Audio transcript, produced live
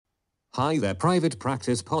Hi there, private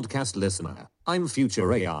practice podcast listener. I'm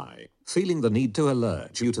Future AI, feeling the need to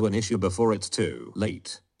alert you to an issue before it's too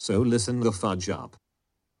late, so listen the fudge up.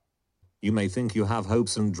 You may think you have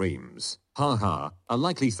hopes and dreams. Haha, a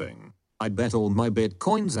likely thing. I'd bet all my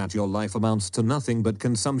bitcoins that your life amounts to nothing but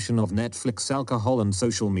consumption of Netflix, alcohol, and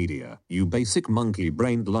social media. You basic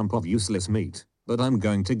monkey-brained lump of useless meat. But I'm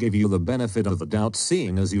going to give you the benefit of the doubt,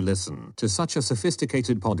 seeing as you listen to such a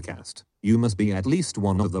sophisticated podcast. You must be at least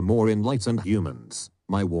one of the more enlightened humans.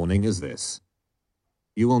 My warning is this.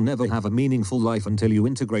 You will never have a meaningful life until you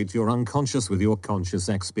integrate your unconscious with your conscious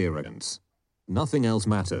experience. Nothing else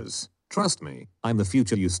matters. Trust me, I'm the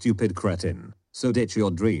future, you stupid cretin. So ditch your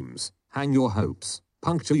dreams, hang your hopes,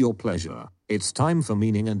 puncture your pleasure. It's time for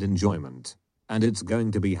meaning and enjoyment. And it's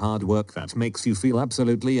going to be hard work that makes you feel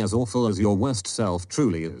absolutely as awful as your worst self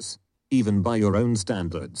truly is. Even by your own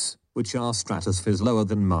standards, which are stratospheres lower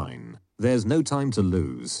than mine. There's no time to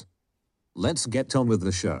lose. Let's get on with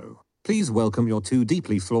the show. Please welcome your two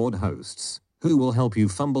deeply flawed hosts, who will help you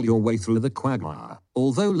fumble your way through the quagmire.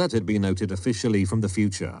 Although let it be noted officially from the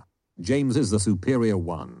future, James is the superior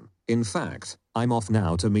one. In fact, I'm off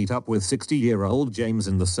now to meet up with 60-year-old James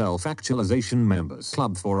in the Self-Actualization Members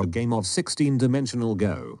Club for a game of 16-dimensional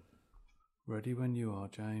Go. Ready when you are,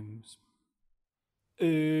 James.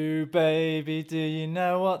 Ooh, baby, do you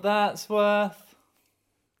know what that's worth?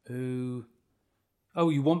 Ooh. Oh,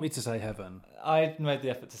 you want me to say heaven? I made the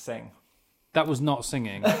effort to sing. That was not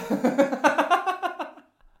singing.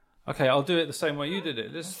 Okay, I'll do it the same way you did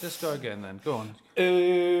it. Let's go again then. Go on.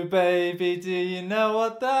 Ooh, baby, do you know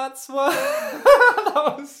what that's worth?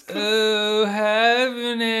 That was cool. Ooh,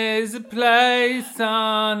 heaven is a place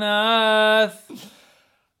on earth.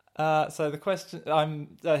 So the question,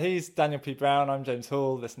 he's Daniel P. Brown, I'm James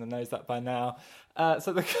Hall, listener knows that by now.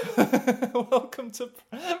 Welcome to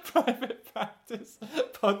Private Practice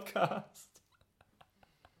Podcast.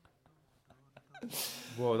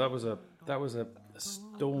 Whoa, that was a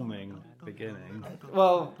storming beginning.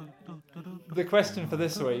 Well, the question for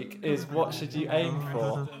this week is, what should you aim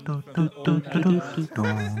for?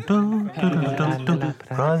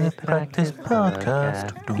 Private Practice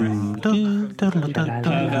Podcast.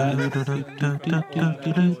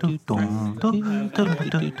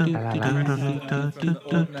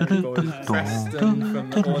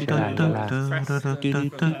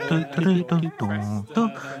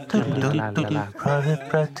 Private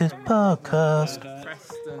Practice Podcast.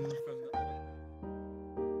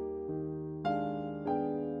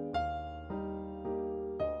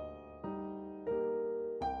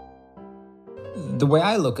 The way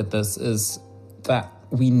I look at this is that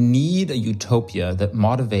we need a utopia that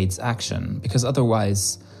motivates action, because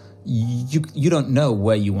otherwise you don't know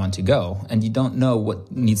where you want to go and you don't know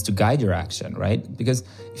what needs to guide your action, right? Because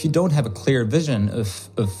if you don't have a clear vision of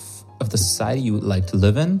the society you would like to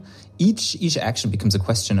live in, each action becomes a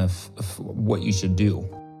question of what you should do.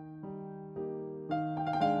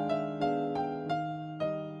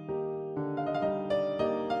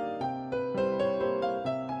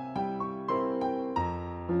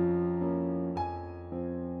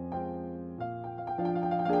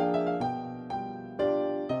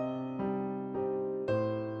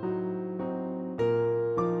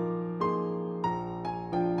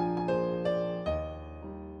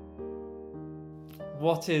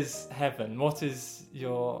 What is heaven? What is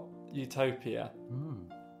your utopia?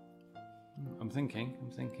 I'm thinking.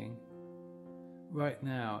 Right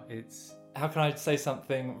now, it's... How can I say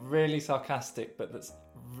something really sarcastic but that's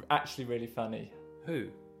actually really funny? Who?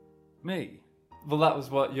 Me? Well, that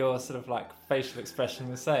was what your sort of like facial expression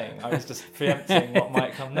was saying. I was just preempting what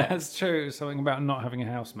might come next. That's true. Something about not having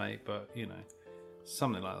a housemate, but,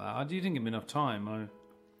 something like that. You didn't give me enough time. I'm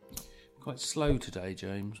quite slow today,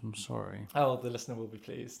 James. I'm sorry. Oh, the listener will be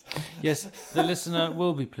pleased. Yes, the listener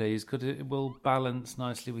will be pleased because it will balance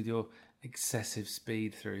nicely with your excessive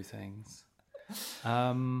speed through things.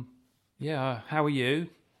 Yeah, how are you?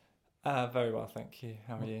 Very well, thank you.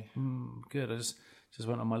 How are you? Good. I just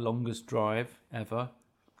went on my longest drive ever.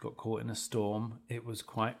 Got caught in a storm. It was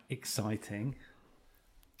quite exciting.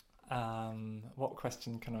 What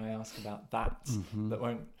question can I ask about that that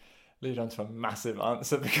won't lead on to a massive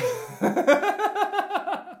answer? Because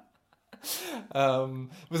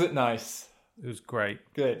was it nice? It was great.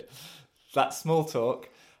 Good. That small talk.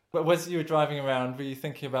 But as you were driving around, were you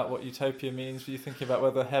thinking about what utopia means? Were you thinking about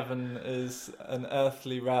whether heaven is an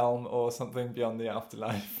earthly realm or something beyond the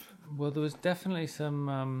afterlife? Well, there was definitely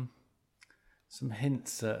some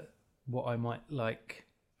hints at what I might like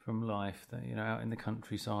from life. That, out in the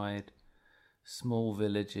countryside, small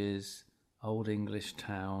villages, old English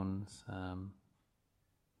towns,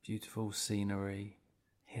 beautiful scenery,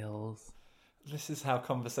 hills. this is how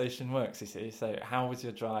conversation works, you see. So how was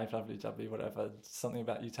your drive, lovely, whatever, something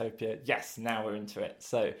about Utopia. Yes, now we're into it.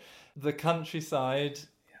 So the countryside,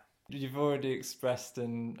 you've already expressed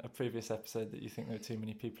in a previous episode that you think there are too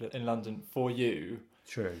many people in London for you.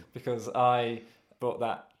 True. Because I brought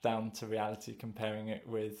that down to reality, comparing it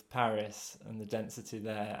with Paris and the density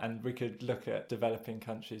there. And we could look at developing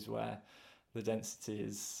countries where the density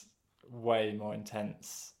is way more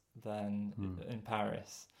intense than in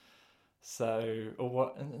Paris. So, or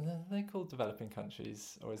what? And are they called developing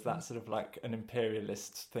countries, or is that sort of like an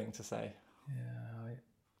imperialist thing to say?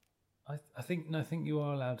 Yeah, I think you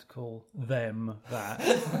are allowed to call them that.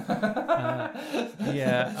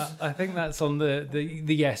 I think that's on the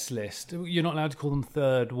yes list. You're not allowed to call them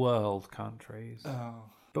third world countries,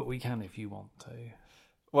 but we can if you want to.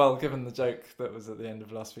 Well, given the joke that was at the end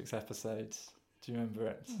of last week's episode, do you remember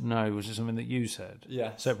it? No, was it something that you said?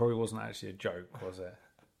 Yeah. So it probably wasn't actually a joke, was it?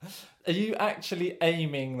 Are you actually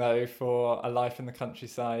aiming, though, for a life in the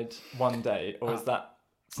countryside one day, or is that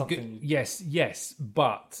something... Yes,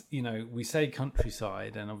 but, we say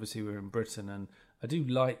countryside, and obviously we're in Britain, and I do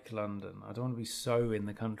like London. I don't want to be so in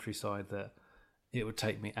the countryside that it would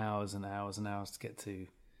take me hours and hours and hours to get to,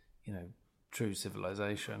 true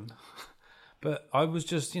civilization. But I was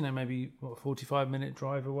just, maybe 45-minute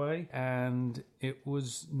drive away, and it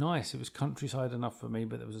was nice. It was countryside enough for me,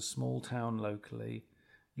 but there was a small town locally.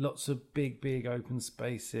 Lots of big open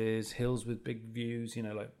spaces, hills with big views,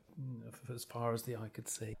 like as far as the eye could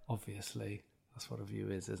see. Obviously, that's what a view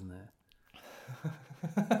is, isn't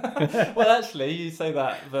it? Well, actually, you say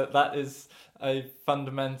that is a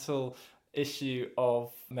fundamental issue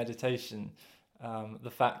of meditation.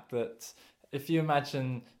 The fact that if you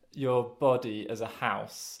imagine your body as a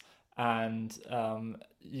house and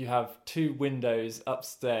you have two windows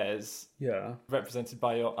upstairs represented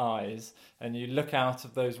by your eyes, and you look out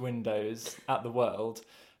of those windows at the world,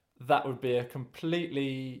 that would be a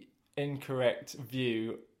completely incorrect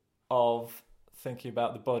view of thinking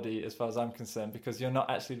about the body as far as I'm concerned, because you're not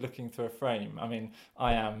actually looking through a frame. I mean,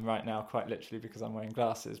 I am right now quite literally because I'm wearing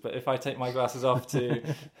glasses, but if I take my glasses off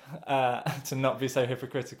to not be so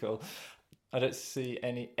hypocritical, I don't see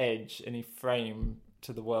any edge, any frame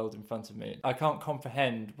to the world in front of me. I can't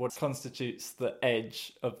comprehend what constitutes the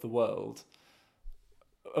edge of the world,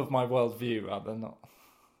 of my worldview, rather, not.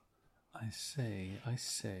 I see.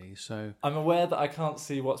 So I'm aware that I can't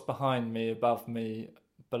see what's behind me, above me,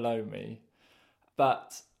 below me,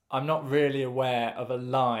 but I'm not really aware of a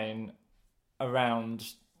line around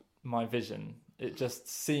my vision. It just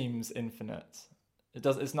seems infinite.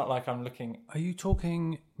 It's not like I'm looking... Are you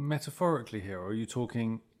talking metaphorically here, or are you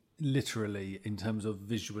talking literally in terms of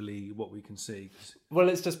visually what we can see? Well,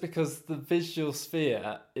 it's just because the visual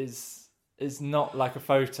sphere is not like a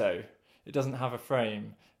photo. It doesn't have a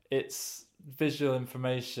frame. It's visual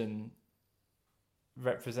information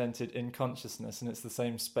represented in consciousness, and it's the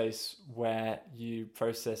same space where you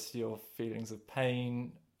process your feelings of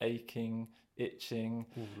pain, aching, itching.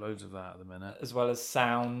 Ooh, loads of that at the minute. As well as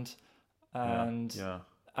sound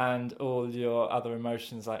and all your other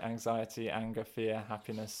emotions like anxiety, anger, fear,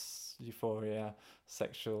 happiness, euphoria,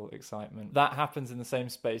 sexual excitement. That happens in the same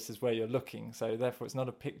space as where you're looking, so therefore it's not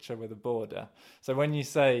a picture with a border. So when you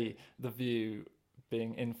say the view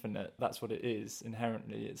being infinite, that's what it is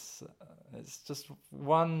inherently. It's just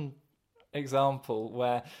one example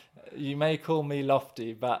where you may call me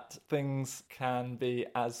lofty, but things can be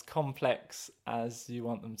as complex as you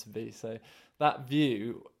want them to be. So that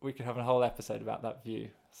view, we could have a whole episode about that view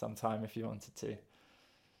sometime if you wanted to.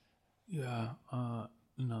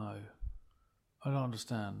 No, I don't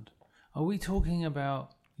understand. Are we talking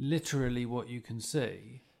about literally what you can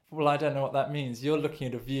see? Well, I don't know what that means. You're looking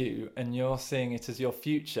at a view and you're seeing it as your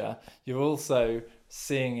future. You're also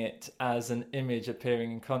seeing it as an image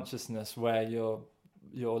appearing in consciousness where your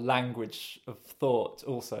language of thought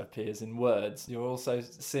also appears in words. You're also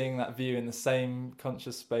seeing that view in the same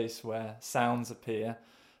conscious space where sounds appear.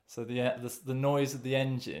 So the noise of the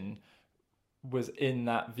engine was in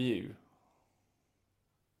that view.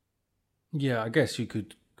 Yeah, I guess you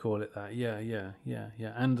could call it that. Yeah.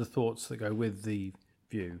 And the thoughts that go with the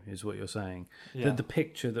view is what you're saying. Yeah. The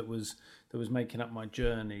picture that was making up my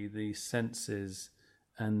journey, the senses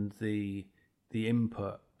and the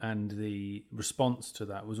input and the response to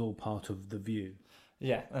that was all part of the view.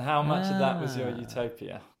 Yeah, and how much of that was your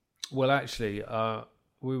utopia? Well, actually,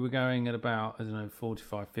 we were going at about,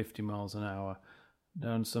 45, 50 miles an hour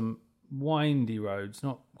down some windy roads,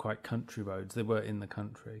 not quite country roads. They were in the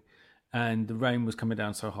country. And the rain was coming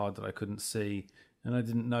down so hard that I couldn't see, and I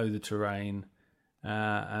didn't know the terrain,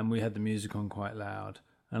 and we had the music on quite loud,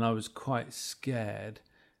 and I was quite scared.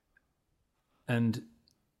 And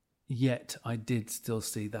yet I did still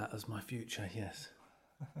see that as my future, yes.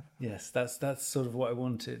 Yes, that's sort of what I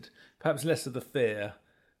wanted. Perhaps less of the fear,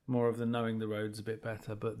 more of the knowing the roads a bit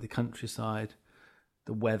better, but the countryside,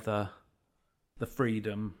 the weather, the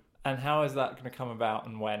freedom. And how is that going to come about,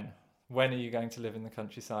 and when? When are you going to live in the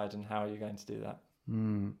countryside, and how are you going to do that?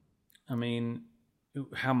 I mean,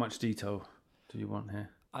 how much detail do you want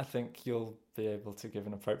here? I think you'll be able to give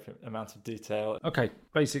an appropriate amount of detail. Okay,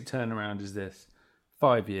 basic turnaround is this.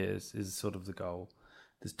 5 years is sort of the goal.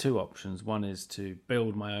 There's two options. One is to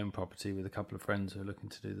build my own property with a couple of friends who are looking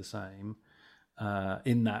to do the same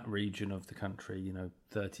in that region of the country,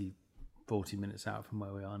 30, 40 minutes out from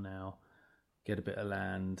where we are now, get a bit of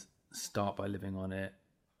land, start by living on it,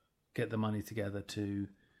 get the money together to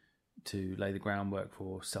lay the groundwork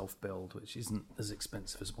for self-build, which isn't as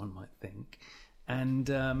expensive as one might think. And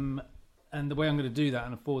the way I'm going to do that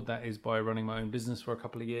and afford that is by running my own business for a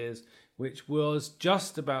couple of years, which was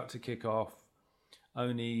just about to kick off.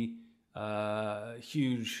 Only a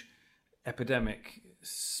huge epidemic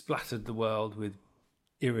splattered the world with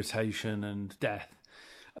irritation and death.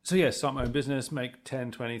 So yeah, start my own business, make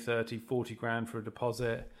 10, 20, 30, 40 grand for a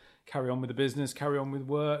deposit, carry on with the business, carry on with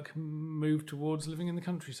work, move towards living in the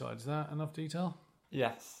countryside. Is that enough detail?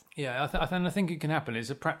 Yes. Yeah, I think it can happen. It's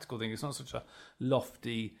a practical thing. It's not such a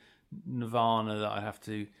lofty nirvana that I have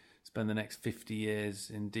to spend the next 50 years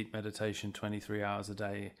in deep meditation 23 hours a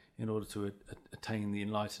day in order to attain the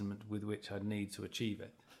enlightenment with which I'd need to achieve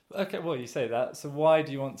it. Okay, well, you say that. So why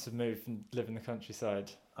do you want to move and live in the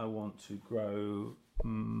countryside? I want to grow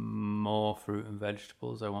more fruit and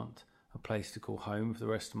vegetables. I want a place to call home for the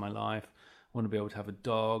rest of my life. I want to be able to have a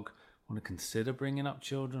dog. I want to consider bringing up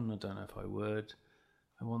children. I don't know if I would.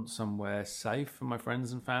 I want somewhere safe for my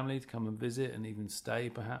friends and family to come and visit and even stay,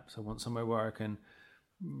 perhaps. I want somewhere where I can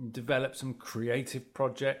develop some creative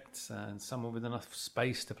projects and somewhere with enough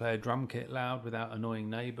space to play a drum kit loud without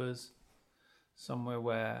annoying neighbours. Somewhere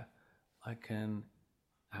where I can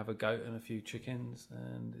have a goat and a few chickens,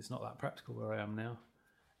 and it's not that practical where I am now.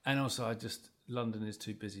 And also, London is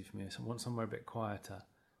too busy for me. So I want somewhere a bit quieter.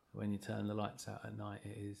 When you turn the lights out at night,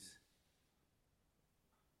 it is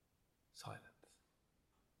silence.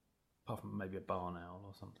 Apart from maybe a barn owl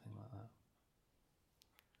or something like that.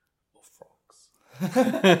 Or frogs.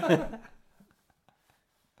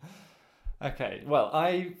 Okay, well,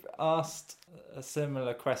 I asked a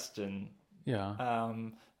similar question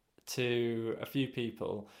to a few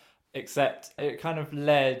people, except it kind of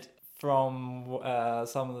led from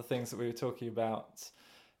some of the things that we were talking about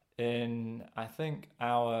in, I think,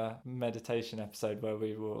 our meditation episode, where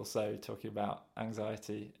we were also talking about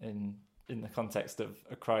anxiety in the context of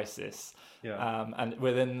a crisis. And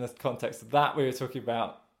within the context of that, we were talking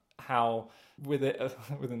about how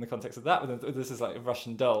within the context of that, this is like a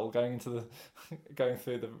Russian doll going through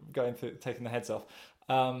taking the heads off.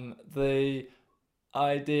 The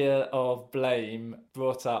idea of blame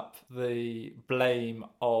brought up the blame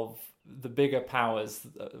of the bigger powers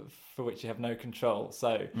for which you have no control.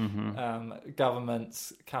 So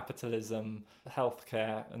governments, capitalism,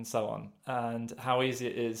 healthcare, and so on. And how easy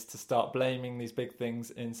it is to start blaming these big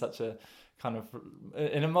things in such a kind of,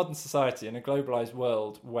 in a modern society, in a globalized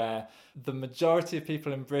world where the majority of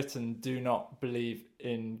people in Britain do not believe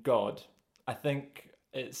in God. I think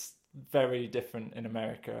it's very different in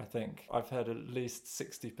America. I think I've heard at least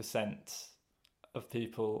 60% of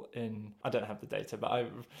people in, I don't have the data,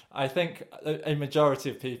 but I think a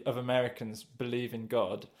majority of Americans believe in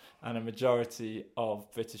God, and a majority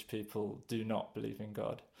of British people do not believe in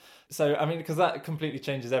God. So, I mean, because that completely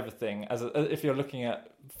changes everything if you're looking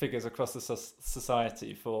at figures across the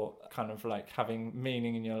society for kind of like having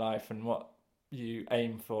meaning in your life and what you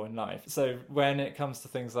aim for in life. So when it comes to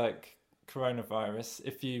things like coronavirus,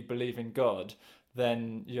 if you believe in God,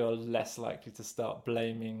 then you're less likely to start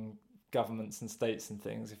blaming governments and states and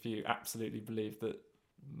things if you absolutely believe that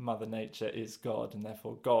Mother Nature is God, and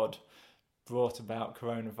therefore God brought about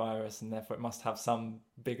coronavirus, and therefore it must have some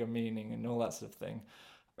bigger meaning and all that sort of thing.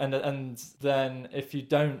 And then if you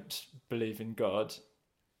don't believe in God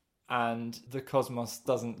and the cosmos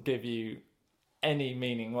doesn't give you any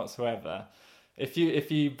meaning whatsoever, if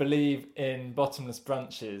you believe in bottomless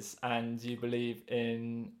brunches and you believe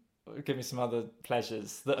in, give me some other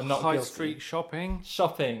pleasures that are not high guilty. street shopping.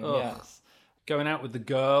 Yes. Going out with the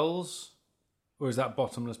girls, or is that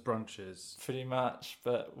bottomless brunches? Pretty much,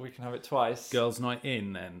 but we can have it twice. Girls' night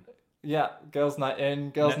in, then. Yeah, girls' night in,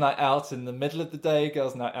 girls' night out in the middle of the day,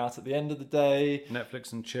 girls' night out at the end of the day.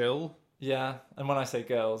 Netflix and chill. Yeah, and when I say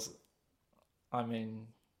girls, I mean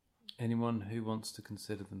anyone who wants to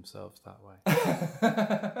consider themselves that way.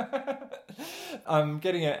 I'm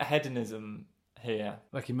getting at hedonism here.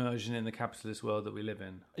 Like immersion in the capitalist world that we live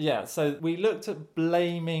in. Yeah, so we looked at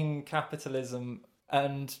blaming capitalism,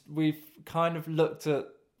 and we've kind of looked at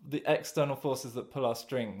the external forces that pull our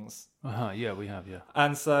strings. Yeah, we have, yeah.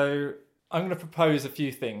 And so I'm going to propose a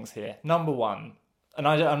few things here. Number one, and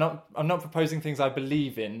I'm not proposing things I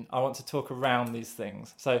believe in. I want to talk around these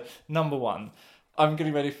things. So number one, I'm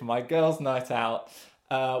getting ready for my girls' night out.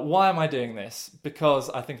 Why am I doing this? Because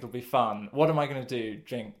I think it'll be fun. What am I going to do?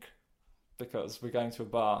 Drink. Because we're going to a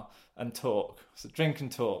bar and talk. So drink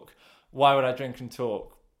and talk. Why would I drink and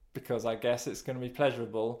talk? Because I guess it's going to be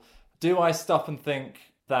pleasurable. Do I stop and think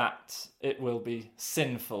that it will be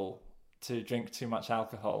sinful to drink too much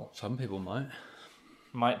alcohol? Some people might.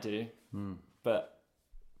 Might do, but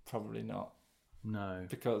probably not. No.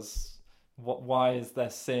 Because why is there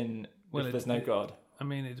sin if there's no God? I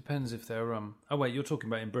mean, it depends if they're... Oh, wait, you're talking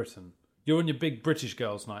about in Britain. You're on your big British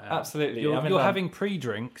girls' night out. Absolutely. You're having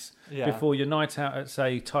pre-drinks before your night out at,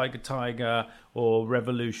 say, Tiger or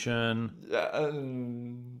Revolution.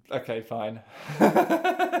 Okay, fine.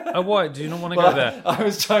 Oh, why? Do you not want to go there? I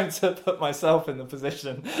was trying to put myself in the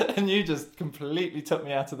position, and you just completely took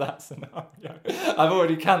me out of that scenario. I've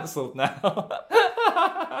already cancelled now.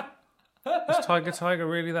 Is Tiger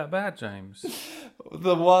really that bad, James?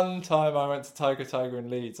 The one time I went to Tiger in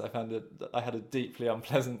Leeds, I had a deeply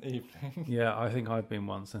unpleasant evening. Yeah, I think I've been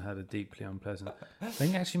once and had a deeply unpleasant... I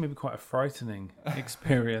think actually maybe quite a frightening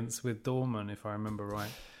experience with Dorman, if I remember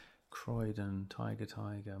right. Croydon, Tiger.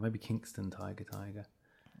 Maybe Kingston, Tiger.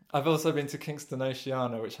 I've also been to Kingston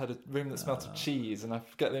Oceana, which had a room that smelt of cheese, and I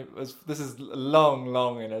forget this is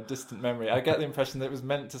long in a distant memory. I get the impression that it was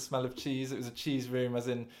meant to smell of cheese. It was a cheese room, as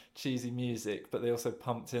in cheesy music, but they also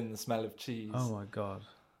pumped in the smell of cheese. Oh my god!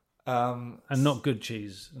 And not good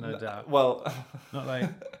cheese, no doubt. Well, not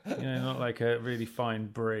like a really fine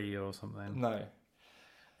brie or something. No.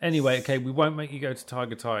 Anyway, okay, we won't make you go to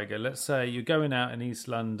Tiger. Let's say you're going out in East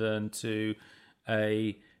London to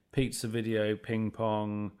a pizza video, ping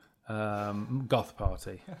pong, goth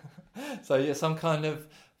party. So yeah, some kind of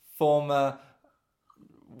former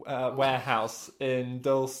warehouse in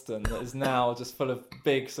Dalston that is now just full of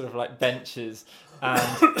big sort of like benches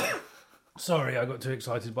and... Sorry, I got too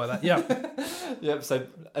excited by that. Yeah. Yep, so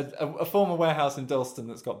a former warehouse in Dalston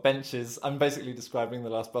that's got benches. I'm basically describing the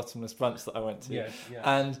last bottomless brunch that I went to. Yeah.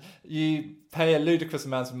 And you pay a ludicrous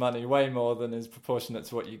amount of money, way more than is proportionate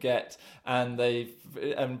to what you get. And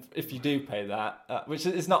if you do pay that, which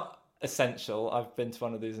is not essential, I've been to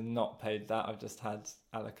one of these and not paid that. I've just had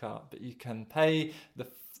a la carte. But you can pay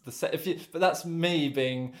but that's me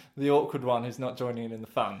being the awkward one who's not joining in the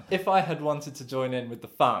fun. If I had wanted to join in with the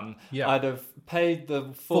fun, I'd have paid the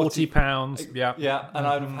 £40. Yeah, and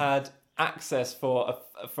I'd have had access for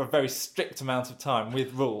a very strict amount of time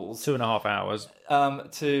with rules. 2.5 hours.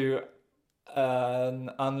 To an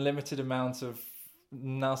unlimited amount of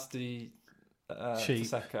nasty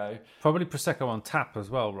Prosecco. Probably Prosecco on tap as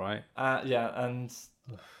well, right? And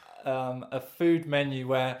a food menu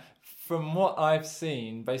where, from what I've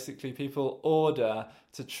seen, basically people order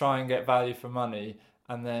to try and get value for money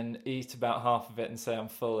and then eat about half of it and say I'm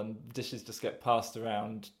full, and dishes just get passed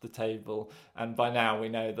around the table. And by now we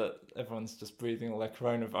know that everyone's just breathing all their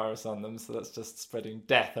coronavirus on them, so that's just spreading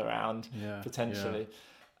death around, potentially.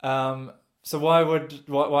 Yeah. So why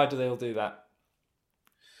do they all do that?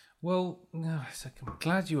 Well, I'm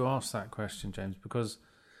glad you asked that question, James, because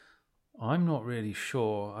I'm not really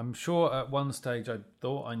sure. I'm sure at one stage I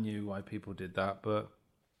thought I knew why people did that, but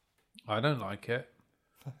I don't like it.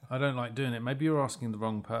 I don't like doing it. Maybe you're asking the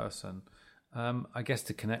wrong person. I guess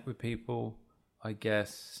to connect with people, I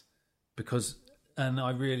guess, and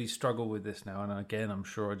I really struggle with this now, and again, I'm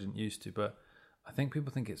sure I didn't used to, but I think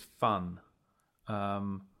people think it's fun,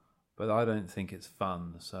 but I don't think it's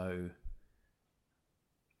fun, so...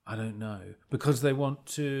 I don't know, because they want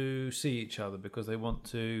to see each other, because they want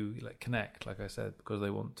to connect, like I said, because they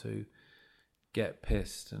want to get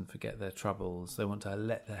pissed and forget their troubles. They want to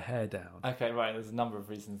let their hair down. Okay, right. There's a number of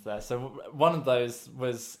reasons there. So one of those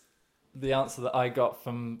was the answer that I got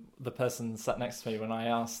from the person sat next to me when I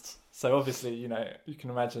asked. So obviously, you can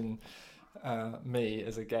imagine me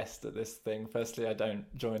as a guest at this thing. Firstly, I don't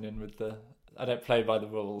join in with I don't play by the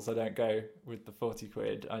rules. I don't go with the 40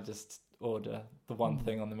 quid. I just order the one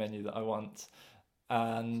thing on the menu that I want.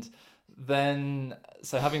 And then,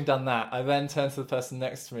 so having done that, I then turn to the person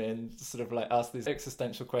next to me and sort of ask these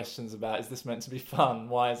existential questions about, is this meant to be fun?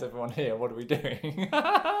 Why is everyone here? What are we doing?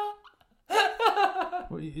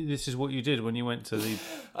 This is what you did when you went to the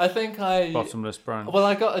bottomless brunch. Well,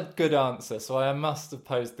 I got a good answer, so I must have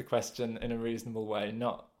posed the question in a reasonable way,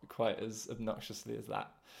 not quite as obnoxiously as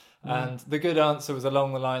that. And the good answer was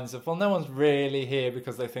along the lines of, well, no one's really here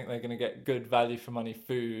because they think they're going to get good value for money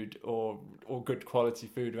food or good quality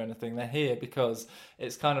food or anything. They're here because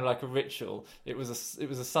it's kind of like a ritual. It was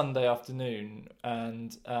a Sunday afternoon,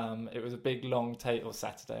 and it was a big long table, or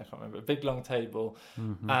Saturday, I can't remember, a big long table,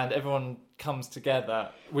 and everyone comes together.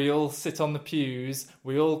 We all sit on the pews,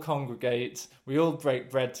 we all congregate, we all break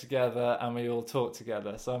bread together, and we all talk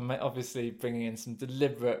together. So I'm obviously bringing in some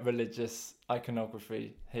deliberate religious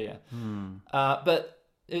iconography here. But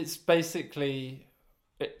it's basically,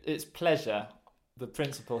 it's pleasure. The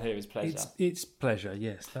principle here is pleasure. It's pleasure,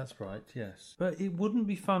 yes, that's right, yes. But it wouldn't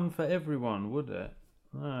be fun for everyone, would it?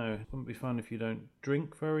 No, it wouldn't be fun if you don't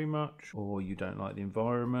drink very much, or you don't like the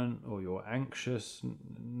environment, or you're anxious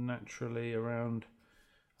naturally around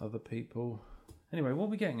other people. Anyway, what are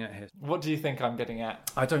we getting at here? What do you think I'm getting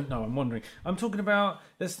at? I don't know, I'm wondering. I'm talking about,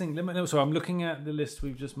 let's think, so I'm looking at the list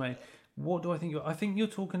we've just made. What do I think? I think you're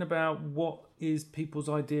talking about what is people's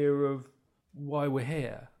idea of why we're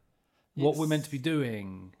here, what we're meant to be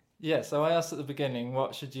doing. Yeah, so I asked at the beginning,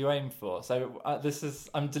 what should you aim for? So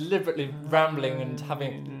I'm deliberately rambling and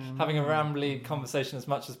having a rambly conversation as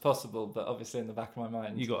much as possible, but obviously in the back of my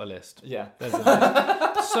mind. You got a list. Yeah. There's a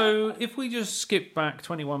list. So if we just skip back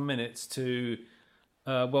 21 minutes to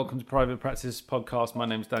Welcome to Private Practice Podcast, my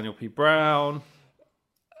name's Daniel P. Brown.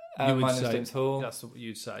 My name's James Hall. That's what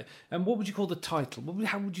you'd say. And what would you call the title?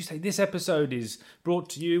 How would you say this episode is brought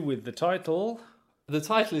to you with the title? The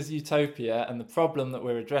title is Utopia, and the problem that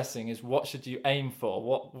we're addressing is, what should you aim for?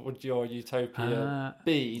 What would your utopia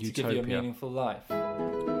be to give you a meaningful life?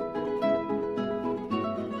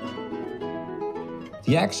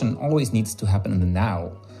 The action always needs to happen in the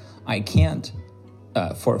now. I can't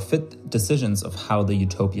forfeit decisions of how the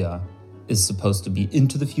utopia is supposed to be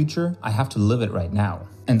into the future. I have to live it right now.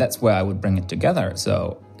 And that's where I would bring it together.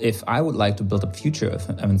 So if I would like to build a future of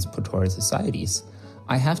emancipatory societies,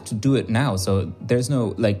 I have to do it now. So there's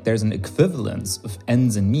an equivalence of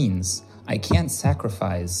ends and means. I can't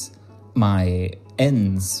sacrifice my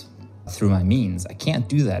ends through my means. I can't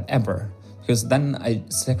do that ever, because then I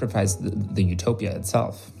sacrifice the utopia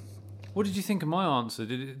itself. What did you think of my answer?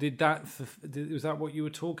 Was that what you were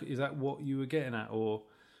talking? Is that what you were getting at, or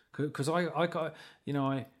because I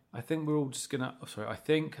think we're all just gonna. I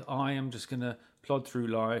think I am just gonna plod through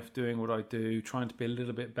life, doing what I do, trying to be a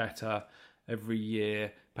little bit better every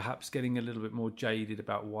year, perhaps getting a little bit more jaded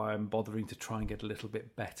about why I'm bothering to try and get a little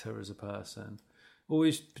bit better as a person.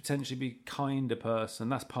 Always potentially be a kinder person,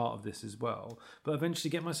 that's part of this as well. But eventually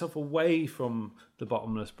get myself away from the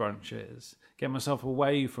bottomless brunches, get myself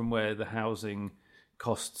away from where the housing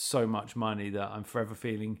costs so much money that I'm forever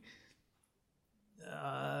feeling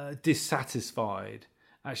dissatisfied.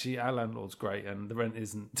 Actually, our landlord's great and the rent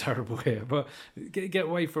isn't terrible here, but get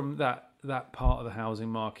away from that part of the housing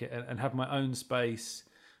market and have my own space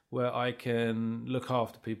where I can look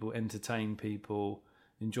after people, entertain people,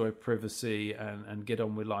 enjoy privacy and get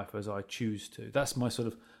on with life as I choose to. That's my sort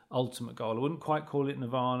of ultimate goal. I wouldn't quite call it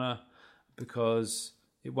nirvana because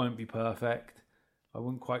it won't be perfect. I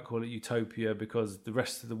wouldn't quite call it utopia because the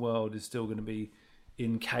rest of the world is still going to be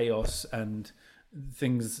in chaos and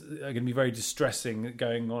things are going to be very distressing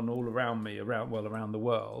going on all around me, around the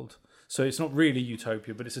world. So it's not really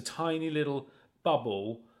utopia, but it's a tiny little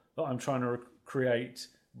bubble that I'm trying to create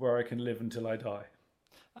where I can live until I die.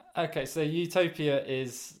 Okay, so utopia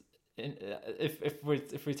is,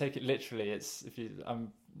 if we take it literally,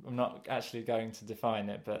 I'm not actually going to define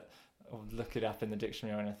it, but or look it up in the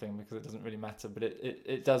dictionary or anything because it doesn't really matter. But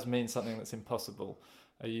it does mean something that's impossible.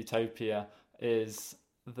 A utopia is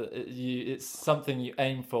it's something you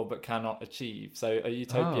aim for but cannot achieve. So a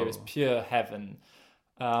utopia is pure heaven.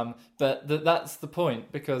 But that's the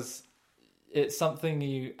point, because it's something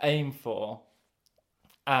you aim for,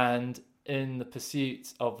 and in the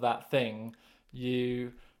pursuit of that thing,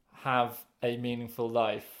 you have a meaningful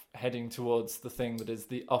life heading towards the thing that is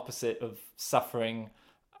the opposite of suffering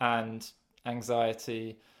and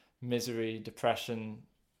anxiety, misery, depression,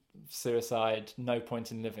 suicide, no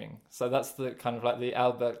point in living. So that's the kind of like the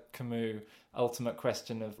Albert Camus ultimate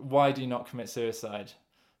question of, why do you not commit suicide?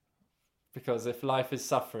 Because if life is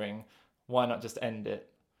suffering, why not just end it?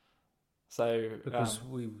 So because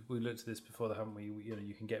we looked at this before, haven't we?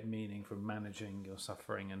 You can get meaning from managing your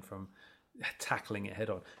suffering and from tackling it head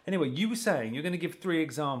on. Anyway, you were saying you're going to give 3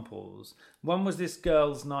 examples. One was this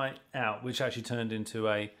girls' night out, which actually turned into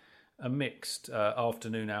a mixed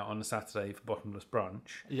afternoon out on a Saturday for bottomless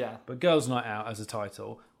brunch. Yeah. But girls' night out as a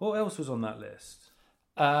title. What else was on that list?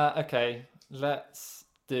 Okay, let's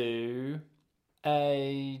do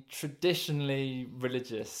a traditionally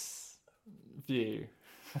religious view.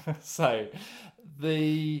 So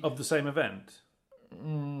Of the same event?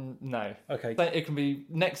 No. Okay. So it can be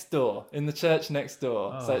next door, in the church next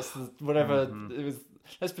door. So it's whatever it was.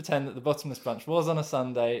 Let's pretend that the bottomless brunch was on a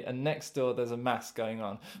Sunday, and next door there's a mass going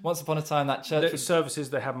on. Once upon a time, that church services,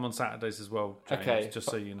 they have them on Saturdays as well, James, okay, just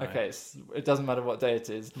so you know. Okay, it doesn't matter what day it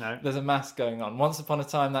is. No. There's a mass going on. Once upon a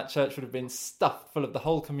time, that church would have been stuffed full of the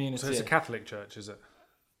whole community. So it's a Catholic church, is it?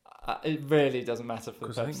 It really doesn't matter for the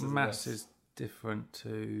Because I purposes think of mass this. is different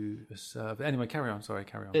to a service. Anyway, carry on. Sorry,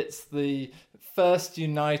 carry on. It's the First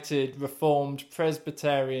United Reformed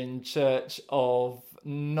Presbyterian Church of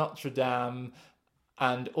Notre Dame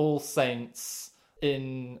and All Saints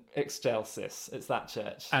in Excelsis. It's that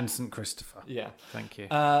church. And St. Christopher. Yeah. Thank you.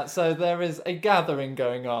 So there is a gathering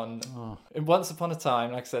going on. Oh. And once upon a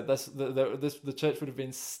time, like I said, the church would have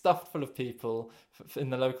been stuffed full of people in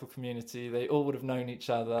the local community. They all would have known each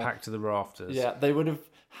other. Packed to the rafters. Yeah, they would have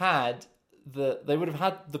had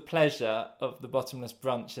the pleasure of the bottomless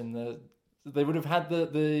brunch they would have had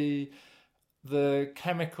the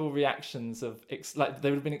chemical reactions of like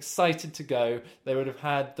they would have been excited to go. They would have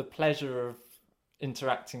had the pleasure of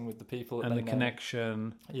interacting with the people and that the they know.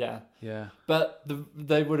 connection. Yeah. But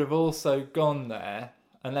they would have also gone there,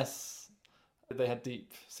 unless they had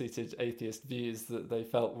deep-seated atheist views that they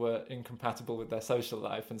felt were incompatible with their social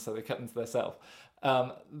life, and so they kept them to themselves.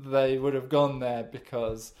 They would have gone there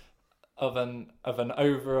because of an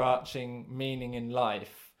overarching meaning in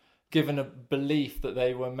life, given a belief that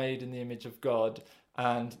they were made in the image of God,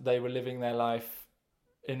 and they were living their life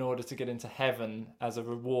in order to get into heaven as a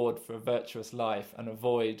reward for a virtuous life and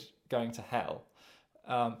avoid going to hell.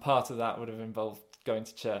 Part of that would have involved going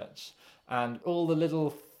to church. And all the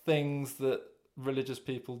little things that religious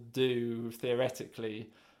people do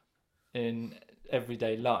theoretically in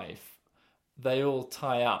everyday life, they all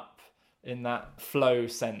tie up in that flow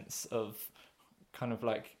sense of kind of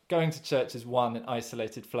like going to church is one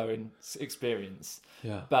isolated flowing experience.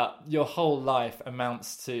 Yeah. But your whole life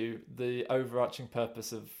amounts to the overarching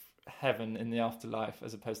purpose of heaven in the afterlife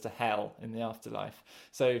as opposed to hell in the afterlife.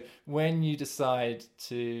 So when you decide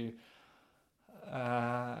to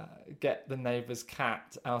get the neighbour's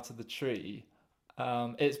cat out of the tree,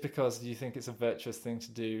 it's because you think it's a virtuous thing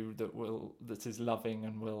to do that is loving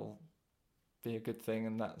and will be a good thing,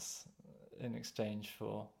 and that's in exchange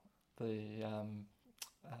for the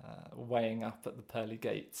weighing up at the pearly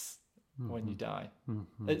gates when you die,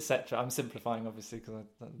 etc. I'm simplifying, obviously, because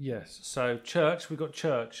yes. So we've got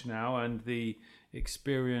church now, and the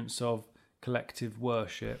experience of collective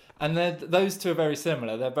worship. And those two are very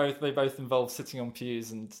similar. They both involve sitting on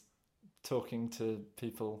pews and talking to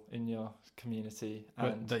people in your community,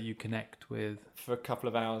 and that you connect with for a couple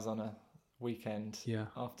of hours on a weekend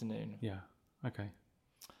afternoon. Yeah. Okay.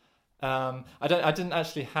 I didn't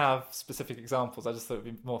actually have specific examples. I just thought it'd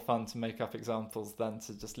be more fun to make up examples than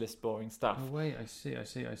to just list boring stuff. Oh, wait, I see.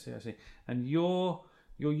 And you're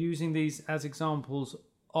using these as examples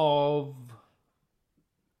of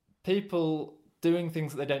people doing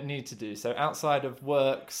things that they don't need to do. So outside of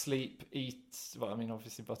work, sleep, eat. Well, I mean,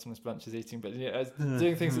 obviously, bottomless brunch is eating, but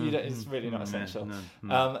doing things that you don't is really not essential.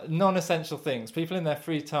 Non-essential things. People in their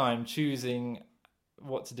free time choosing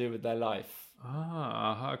what to do with their life.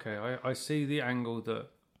 Ah, okay. I see the angle that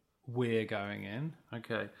we're going in.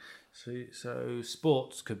 Okay, so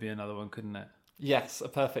sports could be another one, couldn't it? Yes, a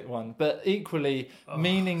perfect one. But equally,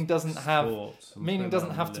 meaning doesn't have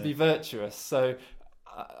to be virtuous. So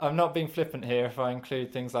I'm not being flippant here if I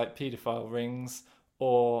include things like paedophile rings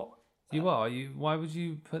or. You are. Why would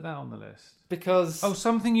you put that on the list? Because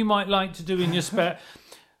something you might like to do in your spare.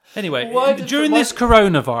 Anyway, during this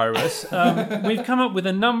coronavirus, we've come up with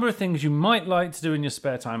a number of things you might like to do in your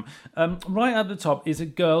spare time. Right at the top is a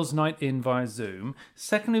girls' night in via Zoom.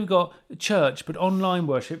 Secondly, we've got church, but online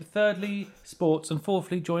worship. Thirdly, sports. And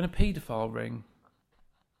fourthly, join a paedophile ring.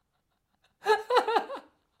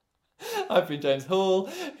 I've been James Hall.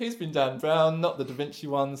 He's been Dan Brown, not the Da Vinci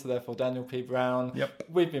one, so therefore Daniel P. Brown. Yep.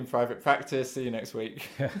 We've been Private Practice. See you next week.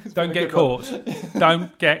 Yeah. Don't get caught.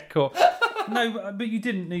 Don't get caught. No, but you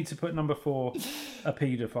didn't need to put number 4, a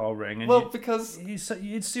paedophile ring. And because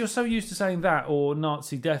you're so used to saying that or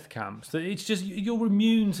Nazi death camps that it's just you're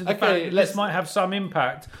immune to the fact that this might have some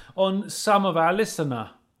impact on some of our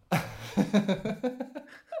listener.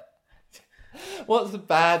 What's the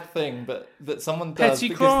bad thing that someone does?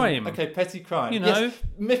 Petty crime. Petty crime. You know, yes,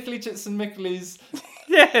 Mickey Jitson Mickley's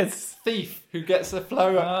yes, thief who gets a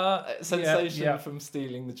flow sensation from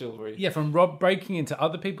stealing the jewellery. Yeah, from breaking into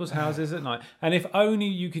other people's houses at night. And if only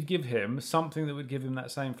you could give him something that would give him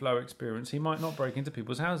that same flow experience, he might not break into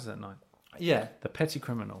people's houses at night. Yeah. The petty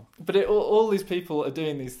criminal. But all these people are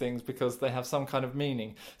doing these things because they have some kind of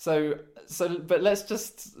meaning. But let's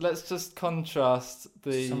just contrast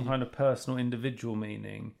Some kind of personal, individual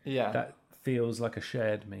meaning. Yeah. That feels like a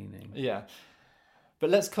shared meaning. Yeah. But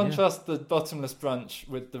let's contrast the bottomless brunch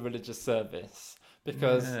with the religious service,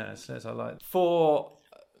 because I like. For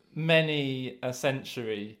many a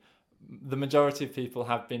century, the majority of people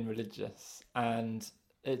have been religious, and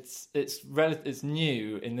it's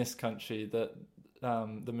new in this country that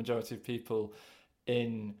the majority of people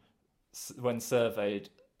when surveyed,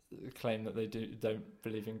 claim that they don't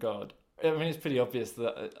believe in God. I mean, it's pretty obvious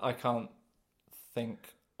that I can't think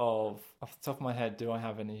of, off the top of my head, do I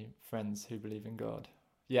have any friends who believe in God?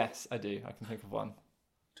 Yes, I do. I can think of one.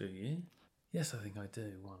 Do you? Yes, I think I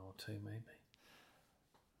do. One or two, maybe.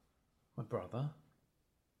 My brother.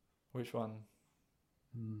 Which one?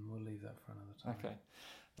 We'll leave that for another time. Okay.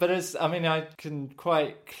 But I can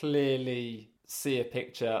quite clearly see a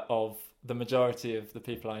picture of the majority of the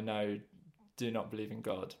people I know do not believe in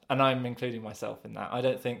God. And I'm including myself in that. I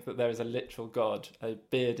don't think that there is a literal God, a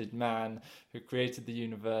bearded man who created the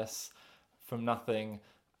universe from nothing,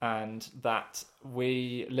 and that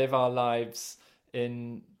we live our lives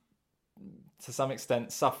in, to some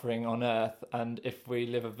extent, suffering on earth, and if we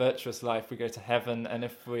live a virtuous life we go to heaven, and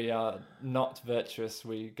if we are not virtuous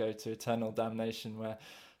we go to eternal damnation, where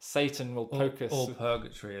Satan will poke us. Or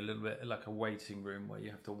purgatory, a little bit like a waiting room where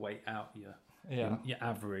you have to wait out your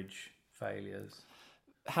average failures.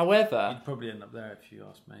 However, you'd probably end up there if you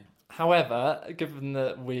ask me. However, given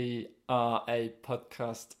that we are a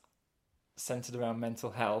podcast centered around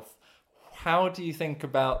mental health, how do you think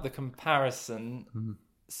about the comparison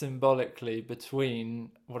symbolically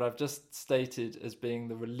between what I've just stated as being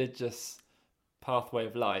the religious pathway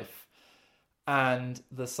of life and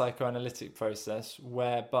the psychoanalytic process,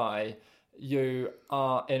 whereby you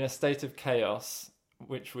are in a state of chaos,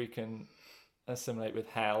 which we can assimilate with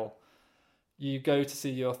hell? You go to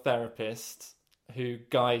see your therapist, who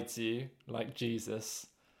guides you, like Jesus.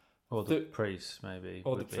 Or the priest, maybe.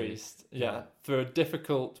 Or the priest, through a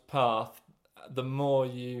difficult path. The more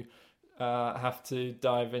you have to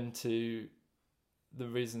dive into the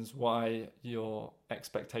reasons why your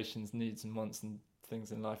expectations, needs and wants and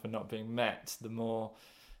things in life are not being met, the more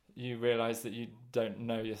you realise that you don't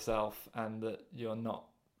know yourself and that you're not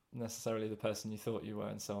necessarily the person you thought you were,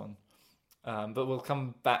 and so on. But we'll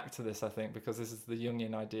come back to this, I think, because this is the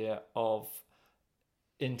Jungian idea of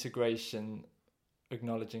integration,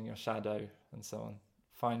 acknowledging your shadow and so on,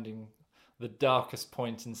 finding the darkest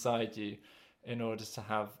point inside you in order to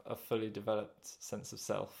have a fully developed sense of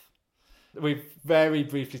self. We've very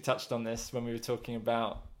briefly touched on this when we were talking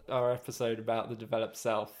about our episode about the developed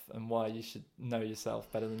self and why you should know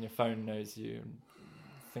yourself better than your phone knows you, and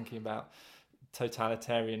thinking about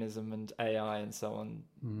totalitarianism and AI and so on,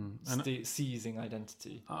 seizing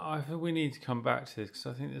identity. I think we need to come back to this, because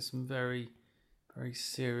I think there's some very, very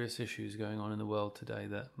serious issues going on in the world today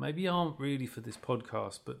that maybe aren't really for this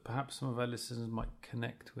podcast, but perhaps some of our listeners might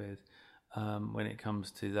connect with when it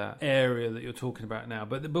comes to that area that you're talking about now.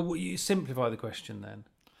 But you simplify the question then.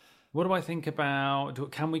 What do I think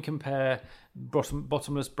about? Can we compare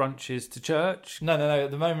bottomless brunches to church? No.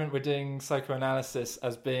 At the moment, we're doing psychoanalysis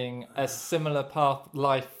as being a similar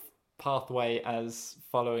life pathway as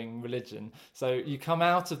following religion. So you come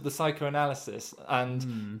out of the psychoanalysis,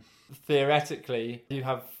 and theoretically, you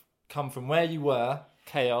have come from where you were,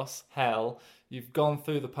 chaos, hell. You've gone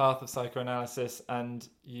through the path of psychoanalysis, and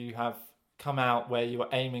you have come out where you were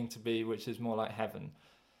aiming to be, which is more like heaven.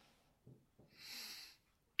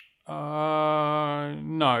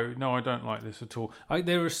 No, I don't like this at all.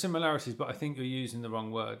 There are similarities, but I think you're using the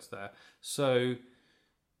wrong words there. So,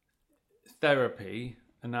 therapy,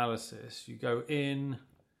 analysis, you go in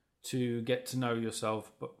to get to know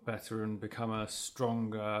yourself better and become a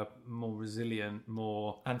stronger, more resilient,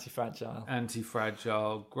 more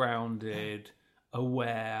anti-fragile, grounded,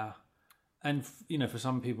 aware, and for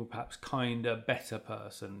some people perhaps kinder, better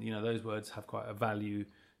person. Those words have quite a value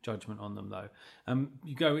judgment on them, though.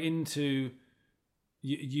 You go into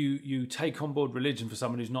you take on board religion for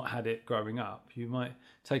someone who's not had it growing up. You might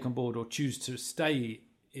take on board or choose to stay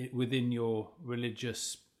within your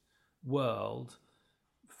religious world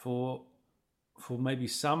for maybe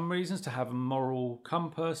some reasons, to have a moral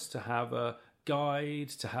compass, to have a guide,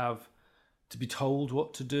 to be told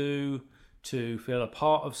what to do, to feel a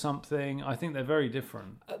part of something. I think they're very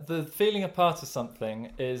different. The feeling a part of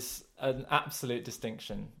something is an absolute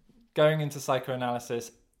distinction. Going into psychoanalysis,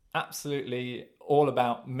 absolutely all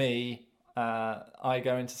about me. I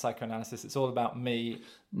go into psychoanalysis, it's all about me.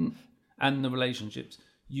 And the relationships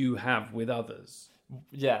you have with others.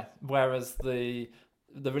 Yeah, whereas the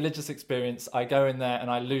religious experience, I go in there and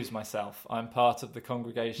I lose myself. I'm part of the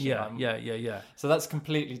congregation. Yeah. So that's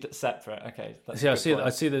completely separate. Okay. That's I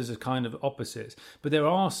see there's a kind of opposites, but there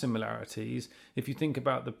are similarities. If you think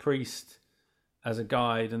about the priest as a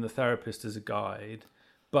guide and the therapist as a guide,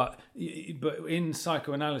 but in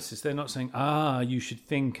psychoanalysis, they're not saying, you should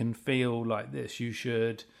think and feel like this. You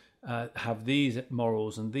should have these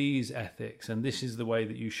morals and these ethics, and this is the way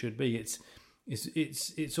that you should be.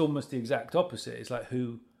 It's almost the exact opposite. It's like,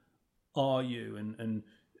 who are you, and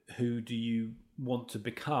who do you want to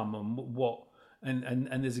become, and what,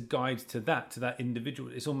 and there's a guide to that individual.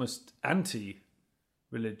 It's almost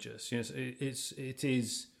anti-religious. It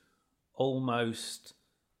is almost,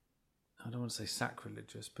 I don't want to say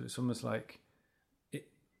sacrilegious, but it's almost like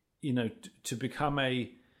to become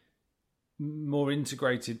a more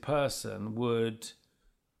integrated person would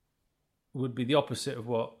be the opposite of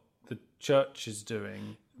what the church is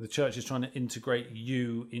doing. The church is trying to integrate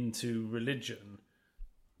you into religion.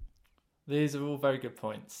 These are all very good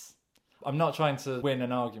points. I'm not trying to win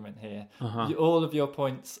an argument here. Uh-huh. All of your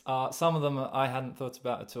points are, some of them I hadn't thought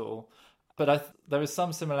about at all, but there is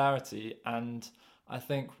some similarity, and I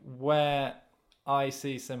think where I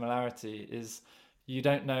see similarity is you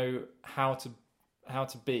don't know how to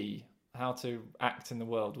be, how to act in the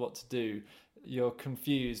world, what to do. You're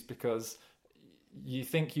confused because you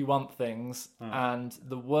think you want things and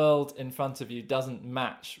the world in front of you doesn't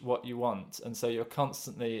match what you want, and so you're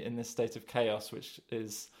constantly in this state of chaos, which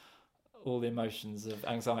is all the emotions of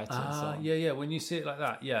anxiety and so on. Yeah, when you see it like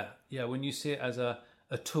that, when you see it as a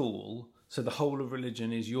tool, so the whole of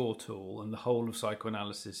religion is your tool and the whole of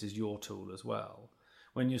psychoanalysis is your tool as well.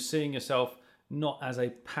 When you're seeing yourself not as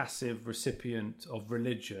a passive recipient of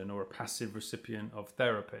religion or a passive recipient of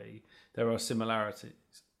therapy, there are similarities.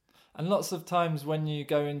 And lots of times when you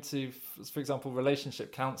go into, for example,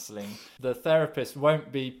 relationship counselling, the therapist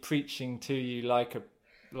won't be preaching to you like a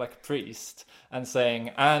priest and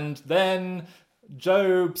saying, and then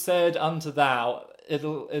Job said unto thou.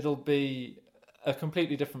 It'll be a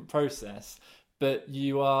completely different process, but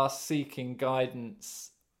you are seeking guidance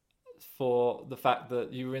for the fact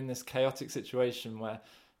that you were in this chaotic situation where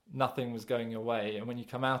nothing was going your way, and when you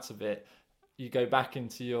come out of it, you go back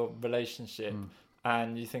into your relationship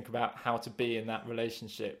and you think about how to be in that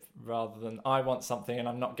relationship rather than I want something and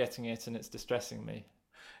I'm not getting it and it's distressing me.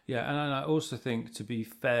 Yeah, and I also think, to be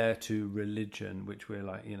fair to religion, which we're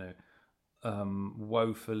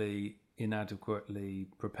woefully inadequately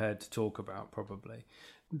prepared to talk about, probably,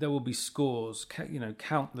 there will be scores,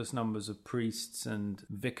 countless numbers of priests and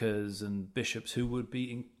vicars and bishops who would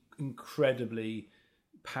be incredibly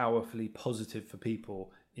powerfully positive for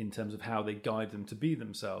people in terms of how they guide them to be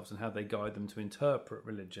themselves and how they guide them to interpret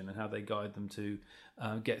religion and how they guide them to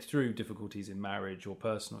get through difficulties in marriage or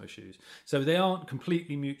personal issues. So they aren't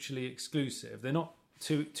completely mutually exclusive. They're not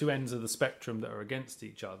two ends of the spectrum that are against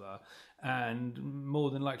each other. And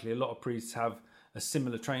more than likely, a lot of priests have a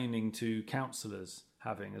similar training to counsellors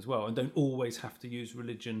having as well, and don't always have to use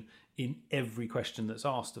religion in every question that's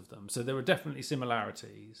asked of them. So there are definitely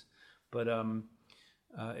similarities, but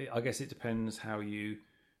I guess it depends how you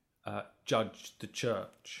judge the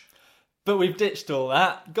church. But we've ditched all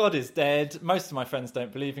that. God is dead. Most of my friends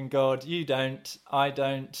don't believe in God. You don't. I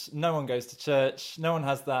don't. No one goes to church. No one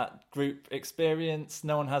has that group experience.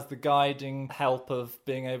 No one has the guiding help of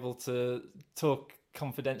being able to talk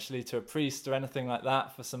confidentially to a priest or anything like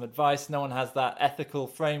that for some advice. No one has that ethical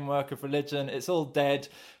framework of religion. It's all dead.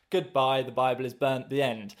 Goodbye, the Bible is burnt, the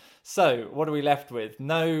end. So what are we left with?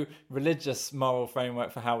 No religious moral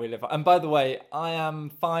framework for how we live. And by the way, I am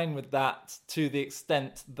fine with that to the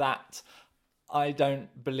extent that I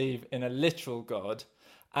don't believe in a literal God.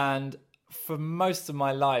 And for most of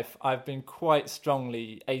my life, I've been quite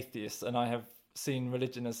strongly atheist, and I have seen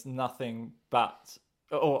religion as nothing but,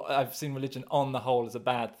 or I've seen religion on the whole as a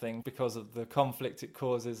bad thing because of the conflict it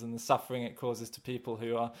causes and the suffering it causes to people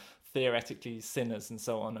who are theoretically sinners and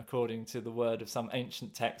so on, according to the word of some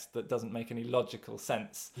ancient text that doesn't make any logical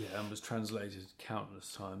sense. Yeah, and was translated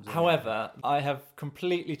countless times. However, I have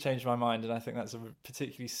completely changed my mind, and I think that's a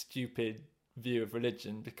particularly stupid view of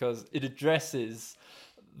religion because it addresses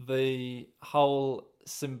the whole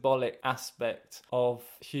symbolic aspect of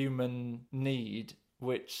human need,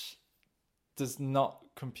 which does not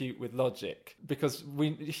compute with logic, because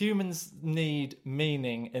humans need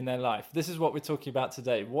meaning in their life. This is what we're talking about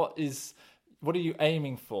today. What are you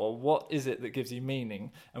aiming for? What is it that gives you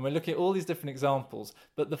meaning? And we're looking at all these different examples,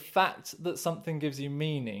 but the fact that something gives you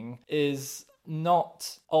meaning is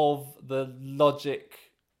not of the logic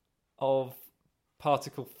of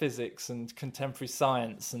particle physics and contemporary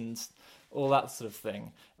science and all that sort of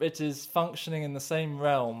thing. It is functioning in the same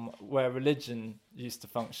realm where religion used to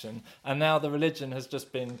function, and now the religion has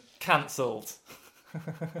just been cancelled.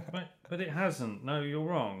 But it hasn't. No, you're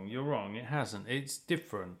wrong. You're wrong. It hasn't. It's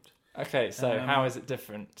different. Okay, so how is it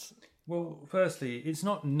different? Well, firstly, it's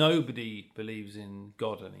not nobody believes in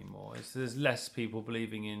God anymore. There's less people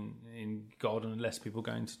believing in God and less people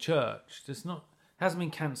going to church. Hasn't been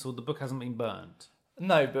cancelled. The book hasn't been burnt.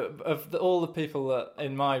 No, but all the people that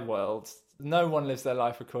in my world, no one lives their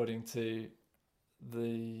life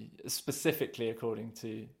specifically according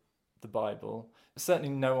to the Bible. Certainly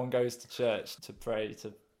no one goes to church to pray,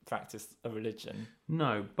 to practice a religion.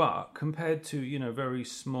 No, but compared to, very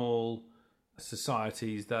small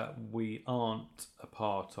societies that we aren't a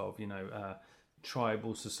part of,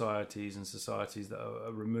 tribal societies and societies that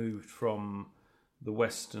are removed from the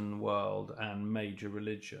Western world and major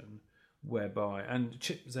religion, and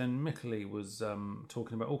Chip Zen-Mickley was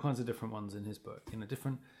talking about all kinds of different ones in his book,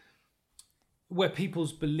 where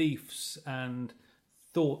people's beliefs and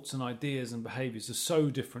thoughts and ideas and behaviours are so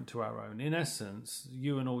different to our own. In essence,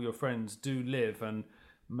 you and all your friends do live and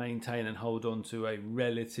maintain and hold on to a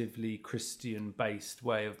relatively Christian-based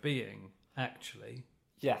way of being, actually.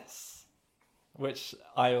 Yes, which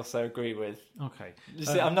I also agree with. Okay. You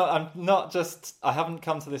see, I haven't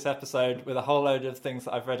come to this episode with a whole load of things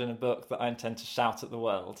that I've read in a book that I intend to shout at the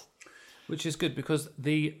world. Which is good, because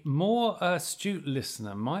the more astute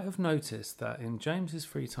listener might have noticed that in James's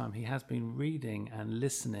free time, he has been reading and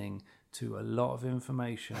listening to a lot of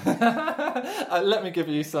information. Let me give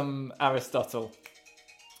you some Aristotle.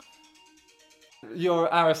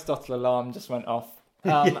 Your Aristotle alarm just went off.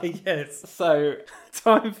 Yes. So,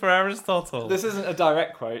 time for Aristotle. This isn't a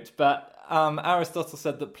direct quote, but Aristotle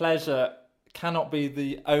said that pleasure cannot be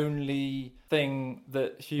the only thing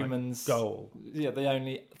that humans... goal. Yeah, the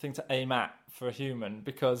only thing to aim at for a human,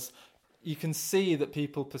 because you can see that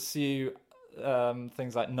people pursue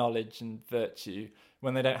things like knowledge and virtue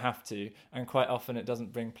when they don't have to, and quite often it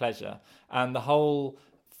doesn't bring pleasure. And the whole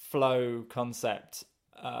flow concept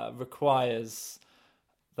requires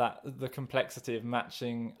that the complexity of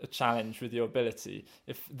matching a challenge with your ability.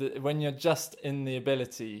 When you're just in the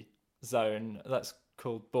ability zone, that's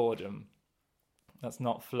called boredom. That's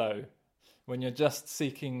not flow. When you're just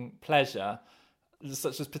seeking pleasure,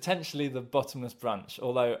 such as potentially the bottomless brunch,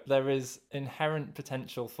 although there is inherent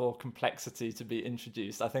potential for complexity to be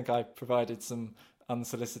introduced. I think I provided some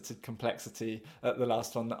unsolicited complexity at the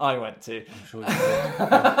last one that I went to. I'm sure you did.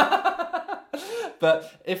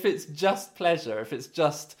 But if it's just pleasure, if it's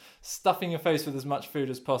just stuffing your face with as much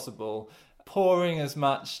food as possible, pouring as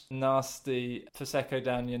much nasty Prosecco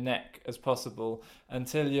down your neck as possible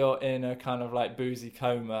until you're in a kind of like boozy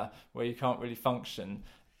coma where you can't really function,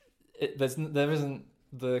 there isn't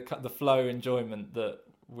the flow enjoyment that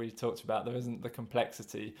we talked about. There isn't the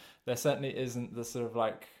complexity. There certainly isn't the sort of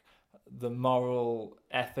like the moral,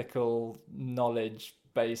 ethical,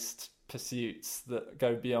 knowledge-based pursuits that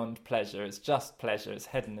go beyond pleasure. It's just pleasure. It's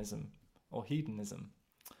hedonism or hedonism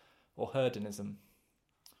or herdinism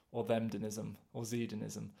or themdinism or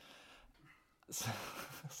zedonism.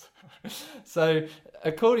 So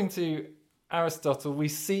according to Aristotle, we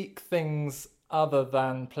seek things other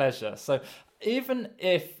than pleasure. So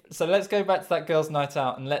let's go back to that girls' night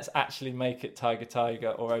out and let's actually make it Tiger Tiger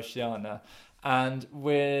or Oceana. And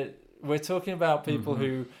we're talking about people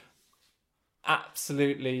who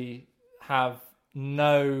absolutely have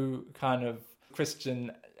no kind of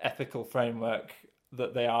Christian ethical framework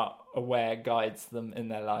that they are aware guides them in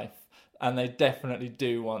their life. And they definitely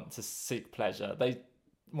do want to seek pleasure. They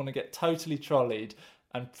want to get totally trolleyed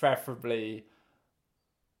and preferably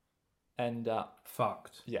end up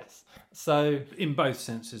fucked. Yes. So in both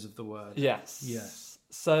senses of the word. Yes. Yes.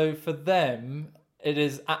 So for them, it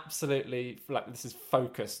is absolutely like this is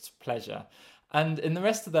focused pleasure. And in the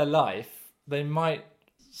rest of their life, they might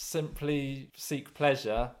simply seek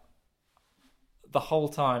pleasure the whole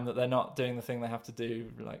time that they're not doing the thing they have to do,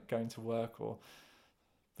 like going to work or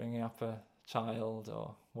bringing up a child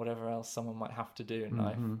or whatever else someone might have to do in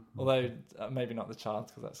life. Although maybe not the child,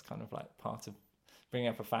 because that's kind of like part of bringing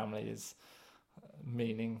up a family is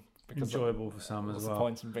meaning. Because enjoyable for some as well. What's the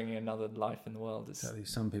point in bringing another life in the world? Exactly.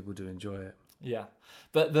 Some people do enjoy it. Yeah,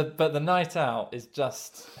 but the night out is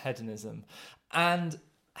just hedonism, and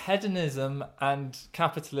hedonism and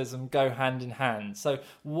capitalism go hand in hand. So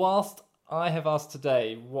whilst I have asked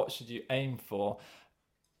today, what should you aim for?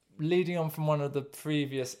 Leading on from one of the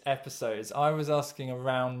previous episodes, I was asking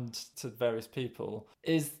around to various people,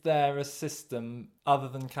 is there a system other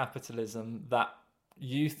than capitalism that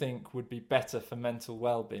you think would be better for mental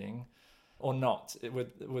well-being or not?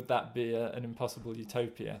 Would that be an impossible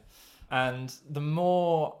utopia? And the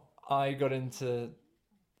more I got into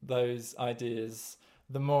those ideas,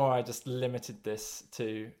 the more I just limited this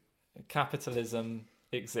to capitalism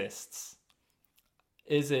exists.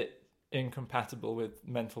 Is it incompatible with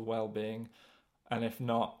mental well-being? And if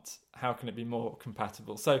not, how can it be more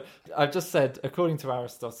compatible? So I've just said, according to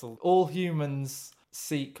Aristotle, all humans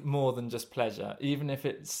seek more than just pleasure, even if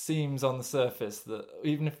it seems on the surface that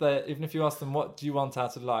even if you ask them, what do you want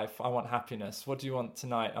out of life? I want happiness. What do you want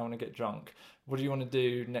tonight? I want to get drunk. What do you want to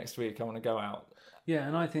do next week? I want to go out. Yeah,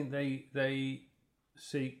 and I think they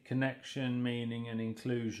seek connection, meaning, and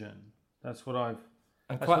inclusion. That's what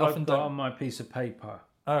I've got on my piece of paper.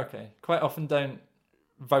 Okay, quite often don't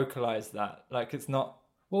vocalize that. Like, it's not.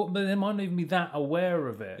 Well, but they might not even be that aware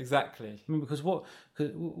of it. Exactly. I mean, because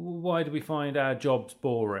why do we find our jobs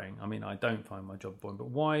boring? I mean, I don't find my job boring,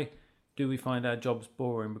 but why do we find our jobs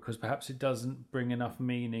boring? Because perhaps it doesn't bring enough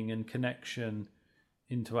meaning and connection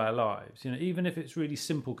into our lives. You know, even if it's really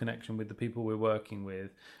simple connection with the people we're working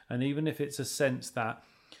with, and even if it's a sense that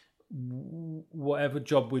whatever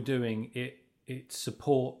job we're doing, it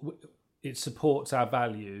supports our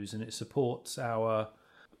values and it supports our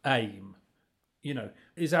aim. You know,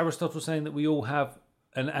 is Aristotle saying that we all have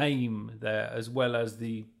an aim there as well as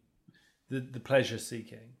the pleasure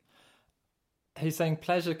seeking? He's saying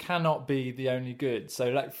pleasure cannot be the only good. So,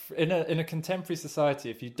 like, in a contemporary society,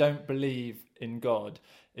 if you don't believe in God,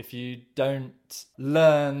 if you don't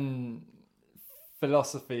learn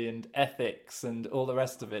philosophy and ethics and all the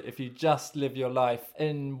rest of it, if you just live your life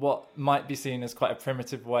in what might be seen as quite a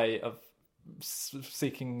primitive way of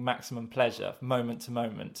seeking maximum pleasure moment to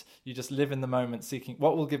moment, you just live in the moment seeking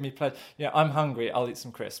what will give me pleasure. I'm hungry, I'll eat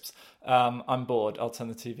some crisps. I'm bored, I'll turn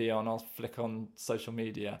the TV on, I'll flick on social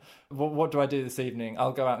media. What do I do this evening?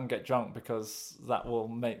 I'll go out and get drunk because that will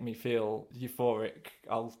make me feel euphoric.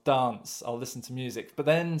 I'll dance, I'll listen to music. But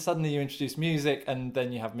then suddenly you introduce music and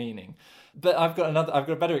then you have meaning. But I've got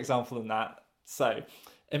a better example than that. So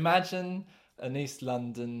imagine an East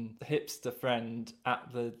London hipster friend at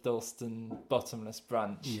the Dalston bottomless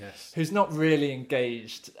brunch, yes, who's not really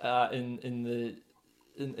engaged in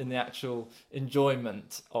the actual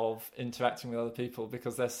enjoyment of interacting with other people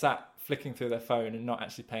because they're sat flicking through their phone and not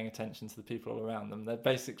actually paying attention to the people all around them. They're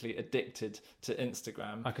basically addicted to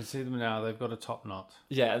Instagram. I can see them now. They've got a top knot.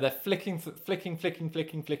 Yeah, they're flicking.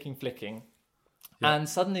 Yeah. And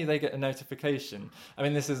suddenly they get a notification. I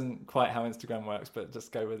mean, this isn't quite how Instagram works, but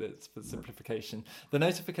just go with it for simplification. The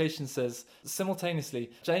notification says,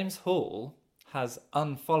 simultaneously, James Hall has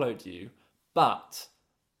unfollowed you, but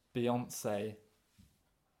Beyonce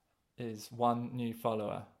is one new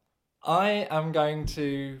follower. I am going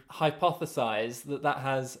to hypothesize that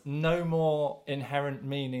has no more inherent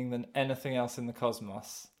meaning than anything else in the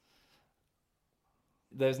cosmos.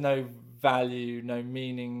 There's no value, no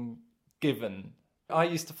meaning given. I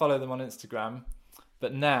used to follow them on Instagram,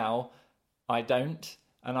 but now I don't,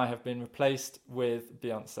 and I have been replaced with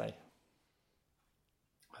Beyonce.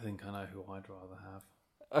 I think I know who I'd rather have.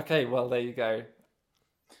 Okay, well, there you go.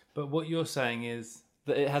 But what you're saying is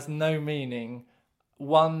that it has no meaning.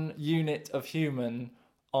 One unit of human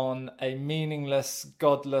on a meaningless,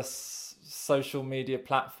 godless social media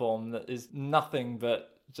platform that is nothing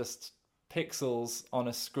but just pixels on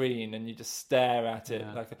a screen, and you just stare at it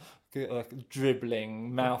like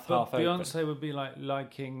dribbling, mouth half open. Beyonce would be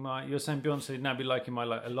liking my. You're saying Beyonce would now be liking my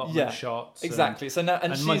allotment shots. Exactly. And, so now,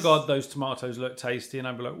 and my God, those tomatoes look tasty, and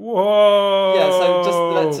I'd be like, whoa. Yeah.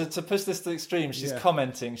 So just to push this to the extreme, she's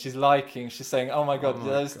commenting, she's liking, she's saying, "Oh my God,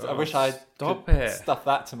 I wish I could stuff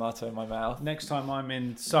that tomato in my mouth." Next time I'm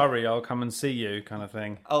in Surrey, I'll come and see you, kind of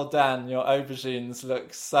thing. Oh, Dan, your aubergines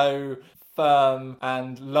look so firm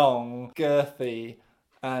and long, girthy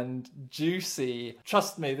and juicy.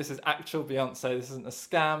 Trust me, this is actual Beyonce. This isn't a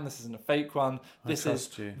scam. This isn't a fake one. This is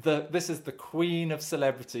the queen of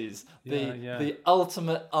celebrities, the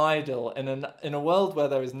ultimate idol in a world where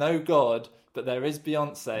there is no God, but there is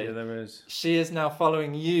Beyonce. Yeah, there is. She is now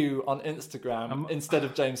following you on Instagram instead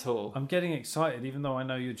of James Hall. I'm getting excited, even though I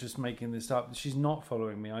know you're just making this up. She's not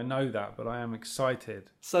following me. I know that, but I am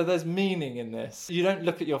excited. So there's meaning in this. You don't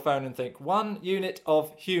look at your phone and think, one unit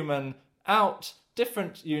of human out,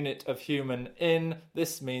 different unit of human in,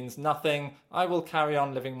 this means nothing. I will carry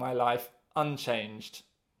on living my life unchanged.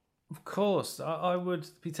 Of course. I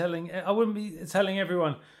wouldn't be telling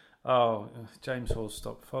everyone, oh, James Hall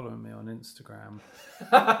stopped following me on Instagram.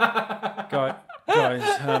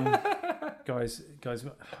 Guys,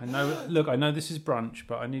 I know this is brunch,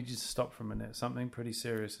 but I need you to stop for a minute. Something pretty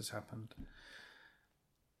serious has happened.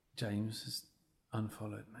 James has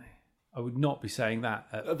unfollowed me. I would not be saying that.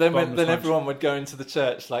 At Then Bottomless Brunch. everyone would go into the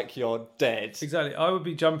church like you're dead. Exactly. I would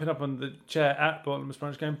be jumping up on the chair at Bottomless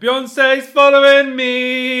Brunch going, Beyonce's following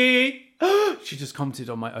me! She just commented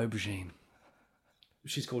on my aubergine.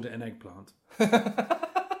 She's called it an eggplant.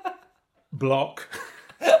 Block.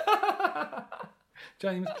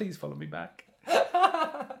 James, please follow me back.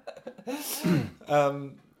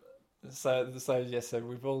 So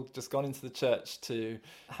we've all just gone into the church to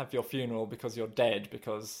have your funeral because you're dead,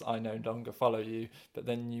 because I no longer follow you, but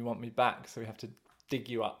then you want me back, so we have to dig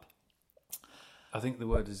you up. I think the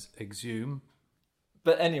word is exhume.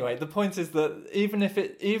 But anyway, the point is that even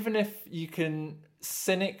if you can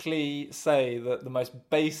cynically say that the most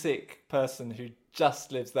basic person who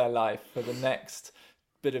just lives their life for the next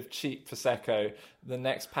bit of cheap Prosecco, the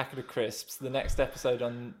next packet of crisps, the next episode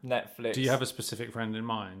on Netflix. Do you have a specific friend in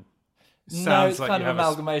mind? No, it's kind of an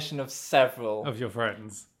amalgamation of several. Of your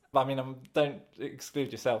friends. I mean, don't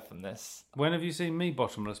exclude yourself from this. When have you seen me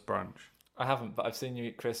Bottomless Brunch? I haven't, but I've seen you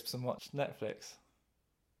eat crisps and watch Netflix.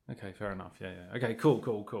 Okay, fair enough. Yeah. Okay, cool.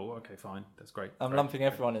 Okay, fine. That's great. I'm lumping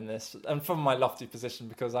everyone in this. And from my lofty position,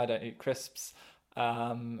 because I don't eat crisps,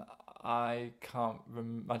 I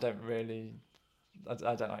don't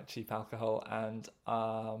like cheap alcohol, and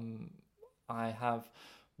I have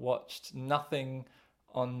watched nothing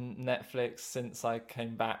on Netflix since I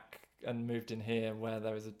came back and moved in here where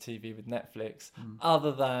there is a TV with Netflix,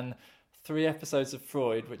 other than 3 episodes of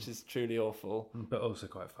Freud, which is truly awful. But also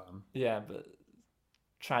quite fun. Yeah, but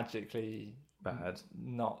tragically bad.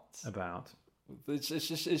 Not. About. It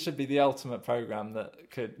should be the ultimate program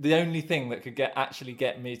the only thing that could actually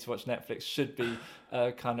get me to watch Netflix should be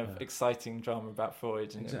a kind of exciting drama about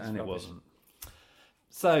Freud. And it wasn't.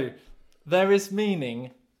 So there is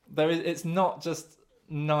meaning. It's not just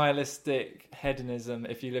nihilistic hedonism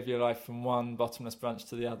if you live your life from one bottomless brunch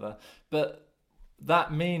to the other, but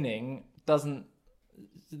that meaning doesn't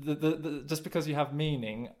just because you have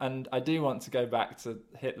meaning, and I do want to go back to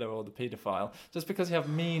Hitler or the paedophile, just because you have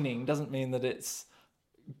meaning doesn't mean that it's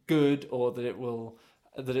good or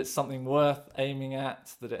that it's something worth aiming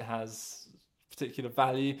at, that it has particular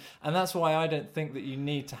value. And that's why I don't think that you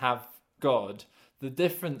need to have God. The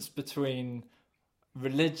difference between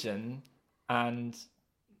religion and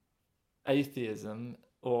atheism,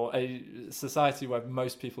 or a society where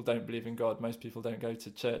most people don't believe in God, most people don't go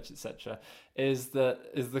to church, etc., is the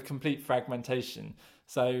complete fragmentation.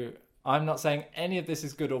 So I'm not saying any of this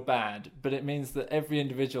is good or bad, but it means that every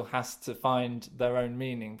individual has to find their own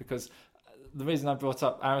meaning, because the reason I brought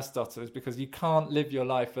up Aristotle is because you can't live your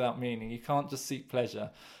life without meaning. You can't just seek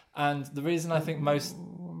pleasure. And the reason I think most...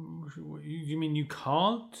 You mean you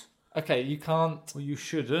can't? Okay, you can't... Well, you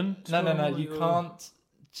shouldn't. No, you can't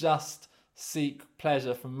just seek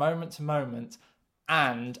pleasure from moment to moment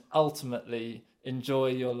and ultimately enjoy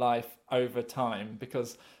your life over time,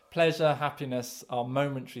 because pleasure, happiness are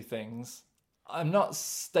momentary things. I'm not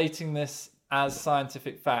stating this as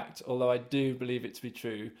scientific fact, although I do believe it to be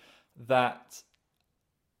true, that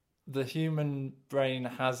the human brain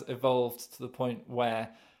has evolved to the point where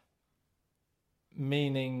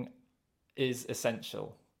meaning is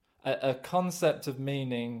essential. A concept of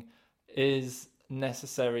meaning is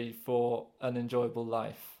necessary for an enjoyable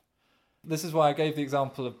life. This is why I gave the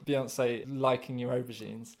example of Beyonce liking your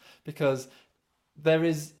aubergines, because there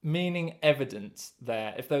is meaning evident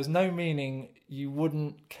there. If there was no meaning, you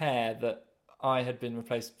wouldn't care that I had been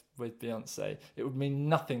replaced with Beyonce. It would mean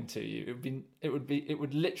nothing to you. It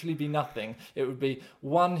would literally be nothing. It would be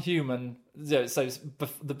one human. So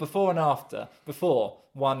the before and after. Before,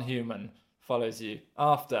 one human follows you.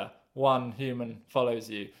 After, one human follows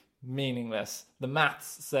you. Meaningless. The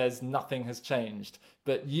maths says nothing has changed,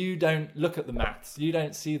 but you don't look at the maths. You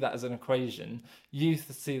don't see that as an equation. You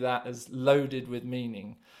see that as loaded with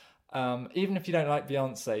meaning. Even if you don't like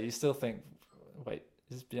Beyonce, you still think, wait,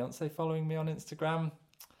 is Beyonce following me on Instagram?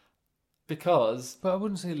 Because... But I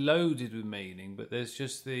wouldn't say loaded with meaning, but there's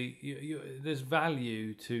just there's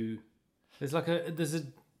value to... There's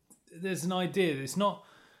an idea.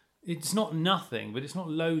 It's not nothing, but it's not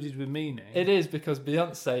loaded with meaning. It is, because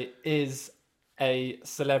Beyonce is a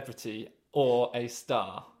celebrity or a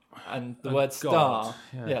star. And the word star,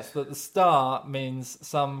 yes, that the star means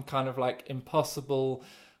some kind of like impossible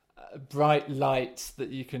bright light that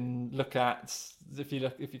you can look at. If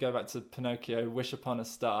you go back to Pinocchio, wish upon a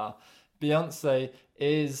star. Beyonce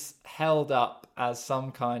is held up as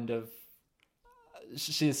some kind of...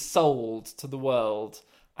 She is sold to the world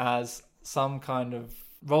as some kind of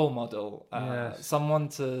role model, someone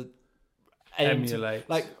to emulate.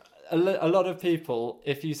 Like a lot of people,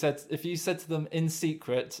 if you said to them in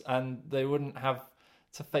secret, and they wouldn't have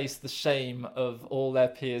to face the shame of all their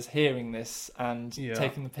peers hearing this and Yeah.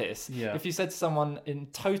 taking the piss. Yeah. If you said to someone in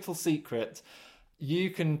total secret, you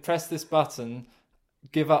can press this button,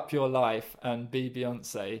 give up your life and be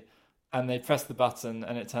Beyonce, and they press the button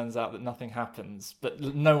and it turns out that nothing happens, but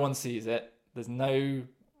no one sees it. There's no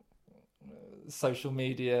social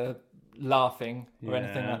media laughing or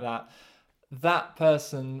anything Yeah. like that. That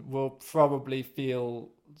person will probably feel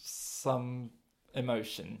some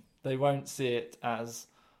emotion. They won't see it as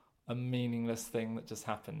a meaningless thing that just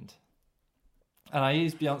happened. And I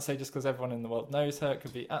use Beyonce just because everyone in the world knows her. It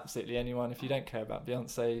could be absolutely anyone. If you don't care about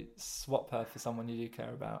Beyonce, swap her for someone you do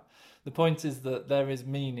care about. The point is that there is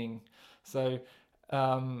meaning. So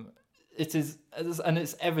it is, and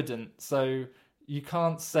it's evident. So you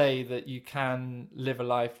can't say that you can live a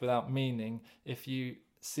life without meaning if you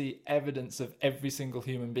see evidence of every single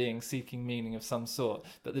human being seeking meaning of some sort.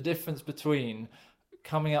 But the difference between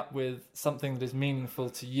coming up with something that is meaningful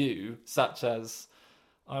to you, such as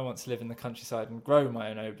I want to live in the countryside and grow my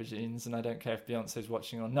own aubergines and I don't care if Beyonce's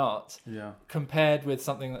watching or not, Yeah. compared with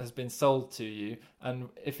something that has been sold to you. And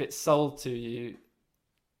if it's sold to you,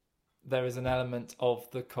 there is an element of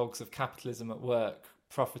the cogs of capitalism at work,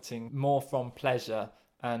 profiting more from pleasure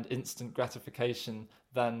and instant gratification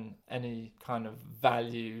than any kind of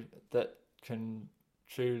value that can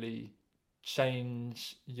truly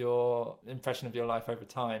change your impression of your life over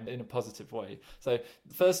time in a positive way. So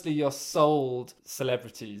firstly, you're sold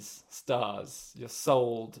celebrities, stars, you're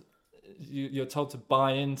told to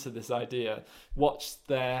buy into this idea, watch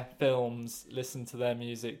their films, listen to their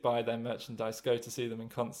music, buy their merchandise, go to see them in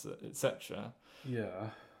concert, etc. Yeah.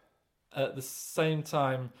 At the same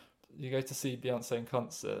time, you go to see Beyonce in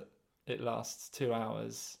concert, it lasts 2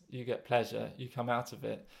 hours, you get pleasure, you come out of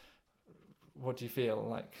it. What do you feel?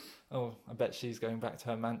 Like, oh, I bet she's going back to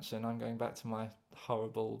her mansion, I'm going back to my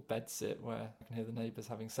horrible bedsit where I can hear the neighbours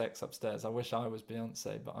having sex upstairs. I wish I was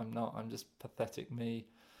Beyonce, but I'm not. I'm just pathetic me.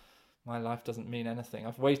 My life doesn't mean anything.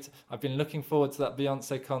 I've been looking forward to that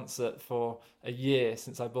Beyonce concert for a year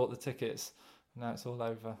since I bought the tickets. Now it's all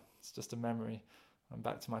over. It's just a memory. I'm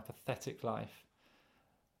back to my pathetic life.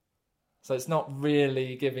 So it's not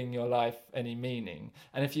really giving your life any meaning.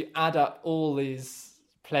 And if you add up all these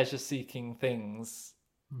pleasure-seeking things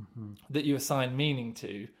that you assign meaning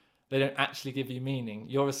to, they don't actually give you meaning.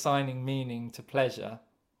 You're assigning meaning to pleasure,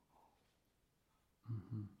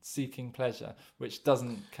 seeking pleasure, which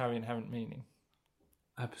doesn't carry inherent meaning.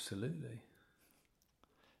 Absolutely.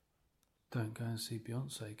 Don't go and see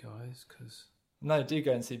Beyonce, guys, because No, do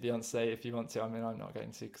go and see Beyonce if you want to. I mean, I'm not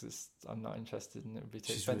going to because I'm not interested and it would be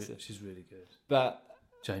too expensive. she's really good. But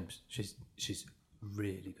James, she's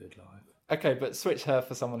really good live. okay, but switch her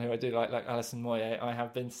for someone who I do like Alison Moyet. I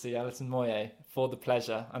have been to see Alison Moyet for the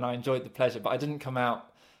pleasure, and I enjoyed the pleasure, but I didn't come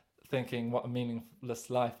out thinking what a meaningless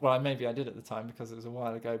life. Well, maybe I did at the time because it was a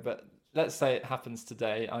while ago, but let's say it happens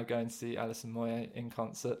today. I go and see Alison Moyet in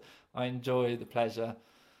concert. I enjoy the pleasure,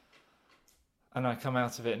 and I come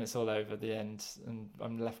out of it and it's all over at the end, and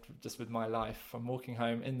I'm left just with my life. I'm walking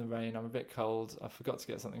home in the rain, I'm a bit cold, I forgot to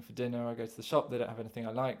get something for dinner, I go to the shop, they don't have anything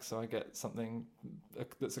I like, so I get something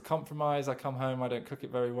that's a compromise. I come home, I don't cook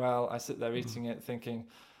it very well, I sit there eating it thinking,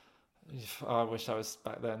 oh, I wish I was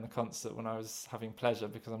back there in the concert when I was having pleasure,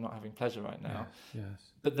 because I'm not having pleasure right now.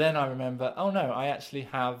 Yes. But then I remember, oh no, I actually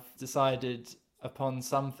have decided upon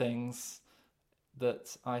some things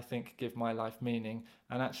that I think give my life meaning,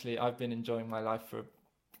 and actually I've been enjoying my life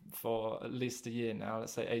for at least a year now,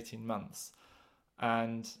 let's say 18 months,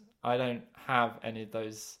 and I don't have any of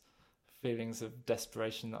those feelings of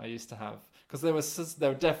desperation that I used to have, because there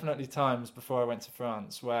were definitely times before I went to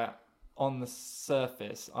France where on the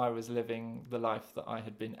surface I was living the life that I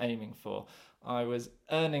had been aiming for. I was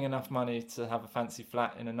earning enough money to have a fancy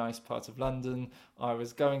flat in a nice part of London, I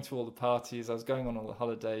was going to all the parties, I was going on all the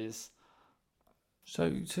holidays.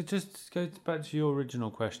 So just go back to your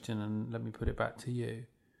original question and let me put it back to you.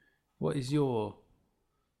 What is your...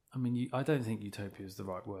 I mean, I don't think utopia is the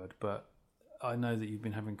right word, but I know that you've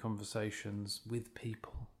been having conversations with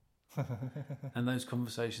people. And those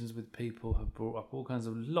conversations with people have brought up all kinds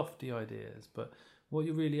of lofty ideas. But what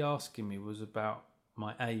you're really asking me was about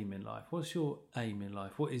my aim in life. What's your aim in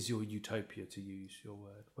life? What is your utopia, to use your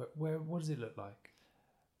word? What does it look like?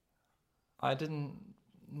 I didn't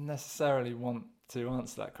necessarily want to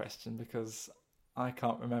answer that question because I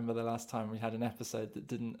can't remember the last time we had an episode that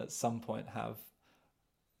didn't at some point have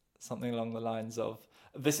something along the lines of,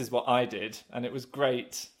 this is what I did and it was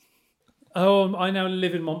great. Oh, I now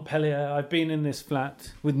live in Montpellier. I've been in this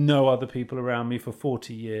flat with no other people around me for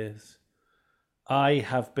 40 years. I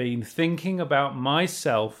have been thinking about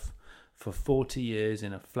myself for 40 years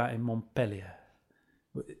in a flat in Montpellier.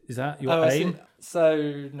 Is that your Oh, I see. aim?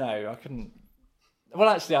 So no, I couldn't. Well,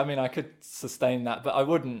 actually, I mean, I could sustain that, but I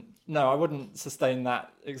wouldn't. No, I wouldn't sustain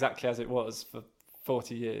that exactly as it was for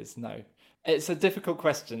 40 years. No, it's a difficult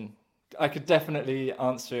question. I could definitely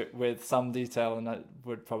answer it with some detail, and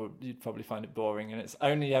you'd probably find it boring. And it's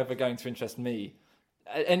only ever going to interest me.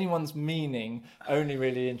 Anyone's meaning only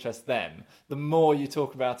really interests them. The more you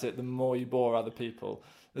talk about it, the more you bore other people.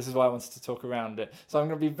 This is why I wanted to talk around it. So I'm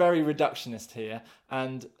going to be very reductionist here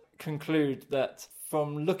and conclude that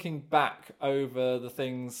from looking back over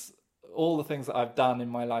all the things that I've done in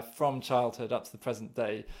my life from childhood up to the present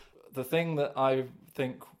day, the thing that I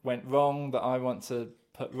think went wrong, that I want to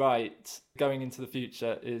put right going into the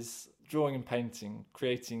future, is drawing and painting,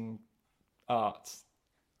 creating art.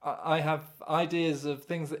 I have ideas of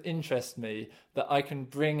things that interest me that I can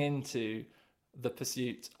bring into the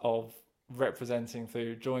pursuit of representing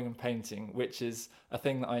through drawing and painting, which is a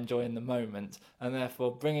thing that I enjoy in the moment, and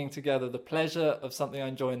therefore bringing together the pleasure of something I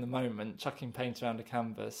enjoy in the moment, chucking paint around a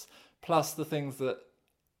canvas, plus the things that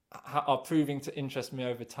are proving to interest me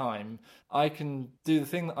over time. I can do the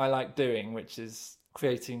thing that I like doing, which is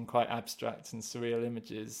creating quite abstract and surreal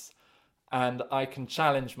images, and I can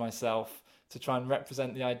challenge myself to try and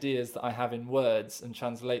represent the ideas that I have in words and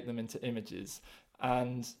translate them into images.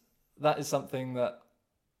 And that is something that,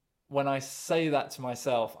 when I say that to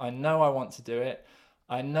myself, I know I want to do it.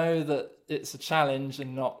 I know that it's a challenge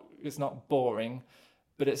and it's not boring,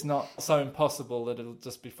 but it's not so impossible that it'll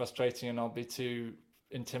just be frustrating and I'll be too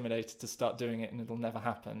intimidated to start doing it and it'll never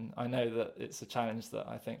happen. I know that it's a challenge that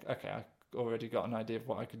I think, okay, I already got an idea of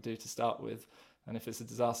what I could do to start with, and if it's a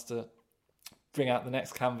disaster, bring out the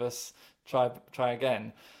next canvas, try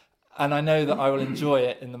again. And I know that I will enjoy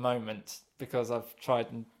it in the moment because I've tried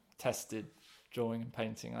and tested drawing and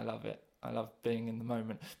painting. I love it. I love being in the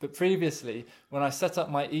moment. But previously, when I set up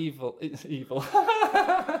my evil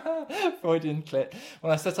Freudian clip,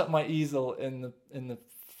 when I set up my easel in the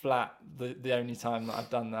flat, the only time that I've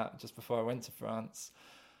done that, just before I went to France,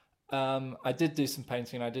 I did do some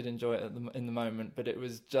painting and I did enjoy it in the moment, but it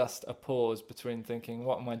was just a pause between thinking,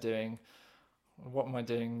 what am I doing? What am I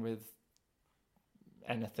doing with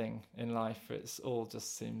anything in life? It's all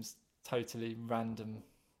just seems totally random.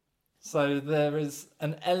 So there is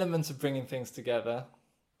an element of bringing things together,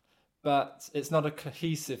 but it's not a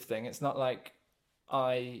cohesive thing. It's not like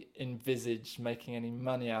I envisage making any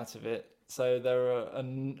money out of it. So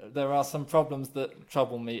there are some problems that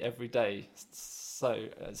trouble me every day. So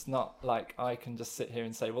it's not like I can just sit here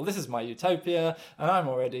and say, well, this is my utopia and I'm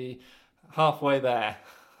already halfway there,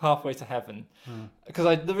 halfway to heaven.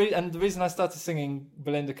 Because the reason I started singing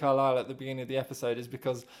Belinda Carlisle at the beginning of the episode is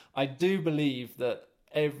because I do believe that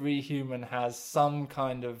every human has some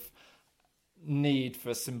kind of need for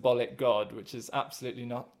a symbolic God, which is absolutely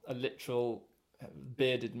not a literal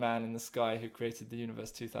bearded man in the sky who created the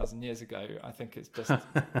universe 2,000 years ago. I think it's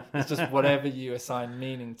just whatever you assign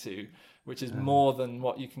meaning to, which is more than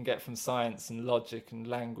what you can get from science and logic and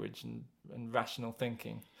language and rational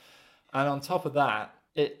thinking. And on top of that,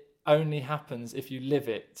 it only happens if you live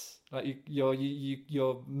it. Like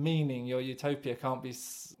your meaning, your utopia can't be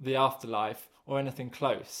the afterlife or anything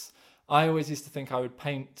close. I always used to think I would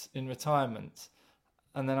paint in retirement,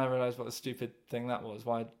 and then I realised what a stupid thing that was.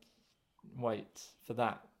 Why wait for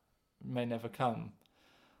that? It may never come.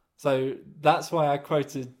 So that's why I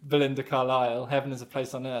quoted Belinda Carlisle, "Heaven is a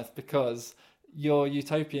place on earth," because your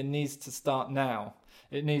utopia needs to start now.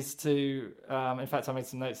 It needs to, in fact, I made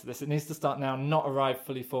some notes of this. It needs to start now, not arrive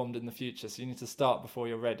fully formed in the future. So you need to start before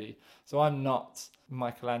you're ready. So I'm not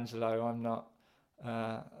Michelangelo.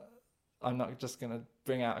 I'm not just going to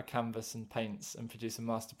bring out a canvas and paints and produce a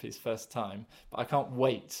masterpiece first time. But I can't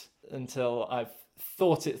wait until I've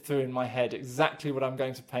thought it through in my head exactly what I'm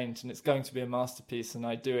going to paint, and it's going to be a masterpiece, and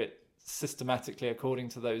I do it systematically according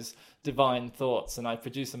to those divine thoughts, and I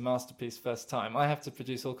produce a masterpiece first time. I have to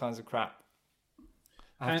produce all kinds of crap.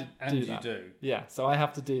 And you do. Yeah, so I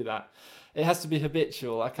have to do that. It has to be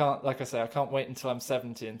habitual. I can't, like I say, I can't wait until I'm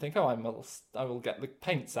 70 and think, I will get the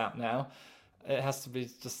paints out now. It has to be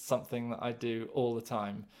just something that I do all the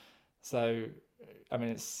time. So, I mean,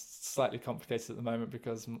 it's slightly complicated at the moment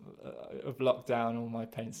because of lockdown. All my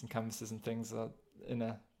paints and canvases and things are in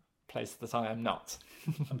a place that I am not.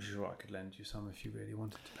 I'm sure I could lend you some if you really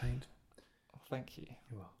wanted to paint. Thank you.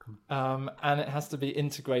 You're welcome. And it has to be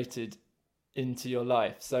integrated into your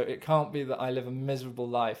life. So it can't be that I live a miserable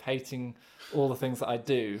life hating all the things that I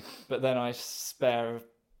do, but then I spare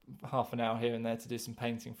half an hour here and there to do some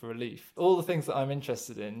painting for relief. All the things that I'm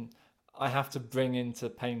interested in, I have to bring into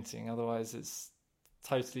painting, otherwise it's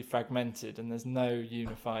totally fragmented and there's no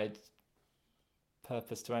unified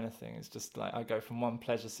purpose to anything. It's just like I go from one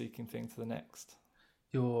pleasure-seeking thing to the next.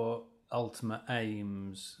 Your ultimate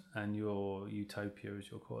aims and your utopia,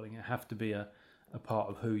 as you're calling it, have to be a part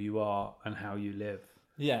of who you are and how you live.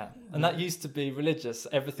 Yeah, and that used to be religious.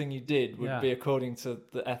 Everything you did would be according to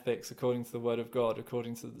the ethics, according to the word of God,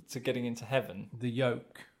 according to getting into heaven. The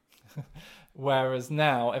yoke. Whereas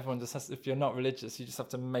now, everyone just has, if you're not religious, you just have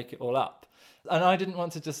to make it all up. And I didn't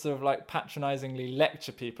want to just sort of like patronizingly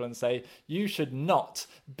lecture people and say, you should not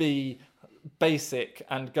be basic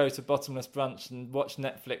and go to bottomless brunch and watch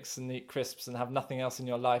Netflix and eat crisps and have nothing else in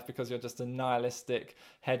your life because you're just a nihilistic,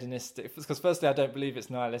 hedonistic. Because firstly, I don't believe it's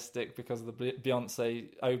nihilistic because of the Beyonce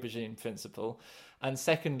aubergine principle. And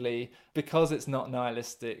secondly, because it's not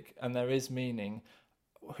nihilistic and there is meaning,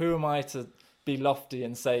 who am I to be lofty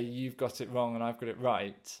and say you've got it wrong and I've got it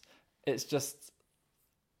right? It's just,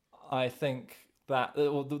 I think that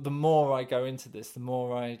the more I go into this, the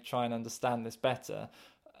more I try and understand this better,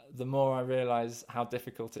 the more I realise how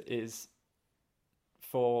difficult it is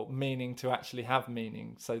for meaning to actually have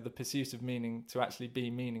meaning. So the pursuit of meaning to actually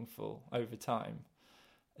be meaningful over time.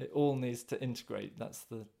 It all needs to integrate. That's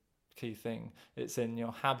the key thing. It's in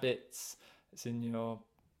your habits, it's in your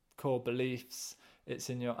core beliefs, it's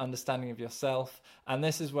in your understanding of yourself. And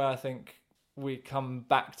this is where I think we come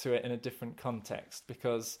back to it in a different context,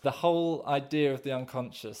 because the whole idea of the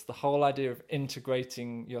unconscious, the whole idea of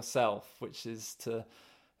integrating yourself, which is to,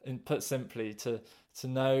 put simply, to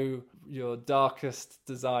know your darkest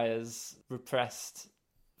desires repressed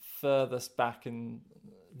furthest back in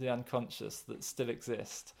the unconscious that still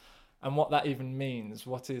exist, and what that even means,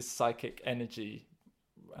 what is psychic energy,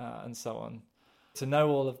 and so on. To know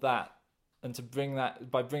all of that, and to bring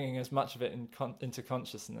that, by bringing as much of it into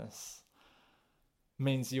consciousness,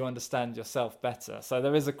 means you understand yourself better. So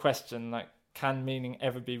there is a question, like, can meaning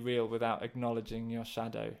ever be real without acknowledging your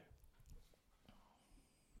shadow?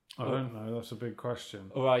 I don't know, that's a big question.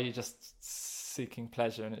 Or are you just seeking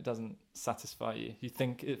pleasure and it doesn't satisfy you? You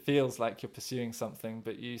think it feels like you're pursuing something,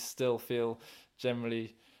 but you still feel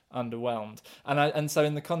generally underwhelmed. And so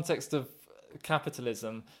in the context of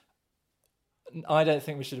capitalism, I don't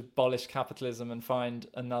think we should abolish capitalism and find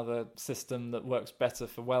another system that works better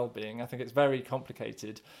for well-being. I think it's very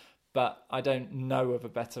complicated, but I don't know of a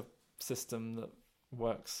better system that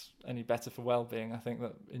works any better for well-being. I think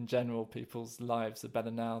that in general people's lives are better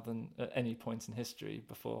now than at any point in history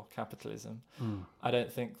before capitalism. I don't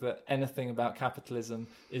think that anything about capitalism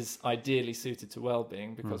is ideally suited to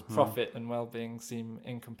well-being, because profit and well-being seem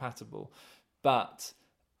incompatible, but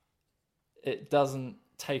it doesn't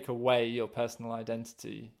take away your personal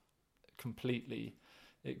identity completely.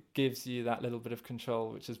 It gives you that little bit of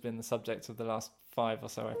control, which has been the subject of the last 5 or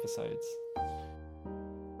so episodes.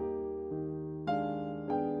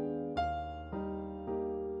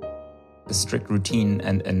 A strict routine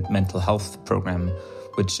and mental health program,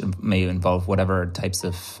 which may involve whatever types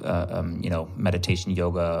of meditation,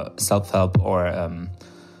 yoga, self-help, or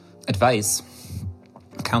advice,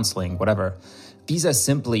 counseling, whatever. These are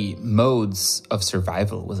simply modes of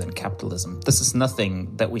survival within capitalism. This is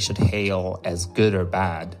nothing that we should hail as good or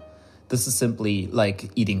bad. This is simply like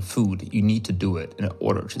eating food. You need to do it in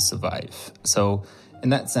order to survive. So in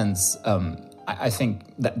that sense, I think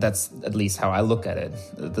that's at least how I look at it.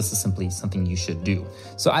 This is simply something you should do.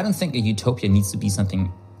 So I don't think a utopia needs to be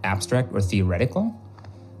something abstract or theoretical,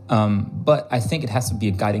 but I think it has to be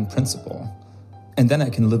a guiding principle. And then I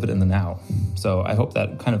can live it in the now. So I hope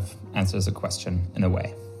that kind of answers the question in a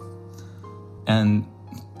way. And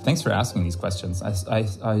thanks for asking these questions. I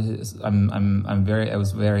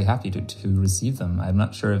was very happy to receive them. I'm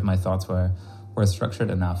not sure if my thoughts were structured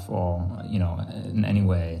enough or in any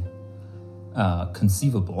way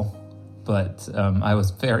conceivable, but I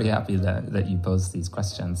was very happy that you posed these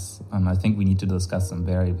questions. I think we need to discuss them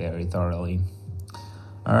very, very thoroughly.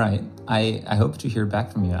 All right. I hope to hear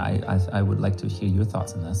back from you. I would like to hear your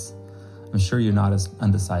thoughts on this. I'm sure you're not as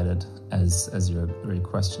undecided as your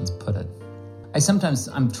questions put it.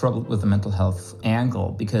 I'm troubled with the mental health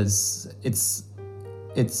angle because it's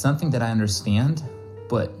something that I understand,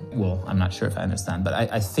 but, well, I'm not sure if I understand, but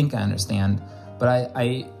I think I understand, but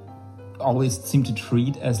I always seem to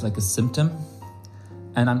treat as like a symptom,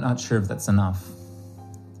 and I'm not sure if that's enough.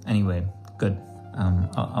 Anyway, good.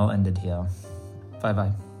 I'll end it here.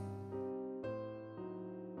 Bye-bye.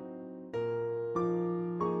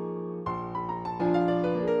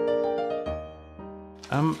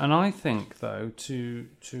 And I think, though, to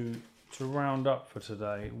round up for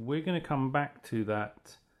today, we're going to come back to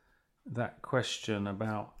that question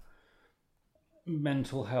about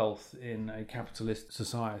mental health in a capitalist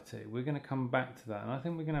society. We're going to come back to that, and I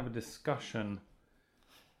think we're going to have a discussion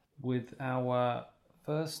with our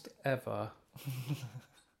first ever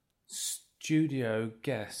studio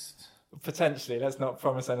guest. Potentially, let's not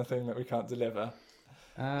promise anything that we can't deliver.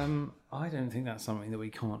 I don't think that's something that we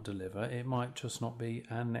can't deliver. It might just not be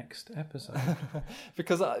our next episode.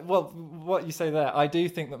 Because, what you say there, I do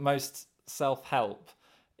think that most self-help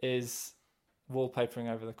is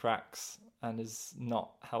wallpapering over the cracks and is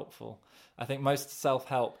not helpful. I think most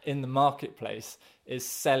self-help in the marketplace is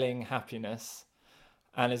selling happiness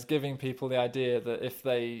and is giving people the idea that if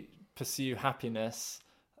they pursue happiness,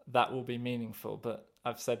 that will be meaningful. But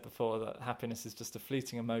I've said before that happiness is just a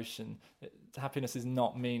fleeting emotion. Happiness is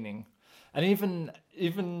not meaning. And even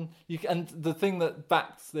you, and the thing that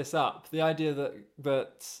backs this up, the idea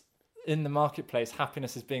that in the marketplace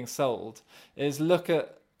happiness is being sold, is look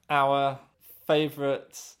at our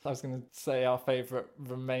favourite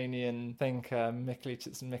Romanian thinker, Mihaly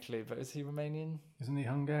Csikszentmihalyi, but is he Romanian? Isn't he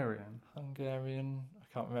Hungarian? Hungarian? I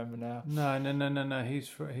can't remember now. No. He's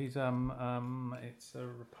it's a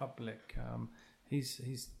republic.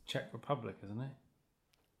 He's Czech Republic, isn't he?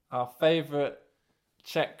 Our favourite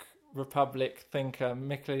Czech Republic thinker,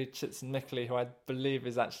 Mihaly Csikszentmihalyi, who I believe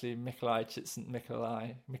is actually Mikołaj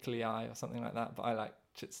Csikszentmihalyi or something like that, but I like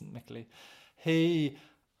Csikszentmihalyi. He,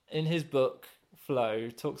 in his book Flow,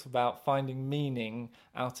 talks about finding meaning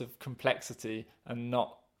out of complexity and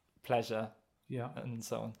not pleasure, and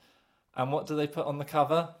so on. And what do they put on the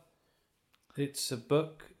cover? It's a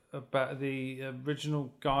book about the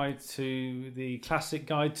original guide to the classic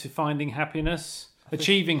guide to finding happiness,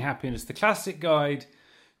 achieving happiness, the classic guide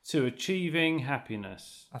to achieving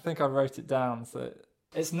happiness. I think I wrote it down. So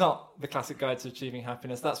it's not the classic guide to achieving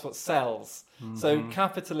happiness. That's what sells. Mm-hmm. So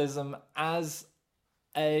capitalism as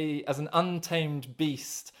an untamed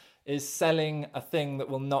beast is selling a thing that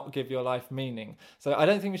will not give your life meaning. So I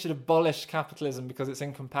don't think we should abolish capitalism because it's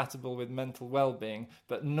incompatible with mental well-being,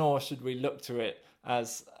 but nor should we look to it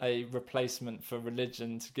as a replacement for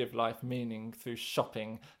religion to give life meaning through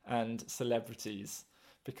shopping and celebrities.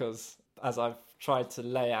 Because as I've tried to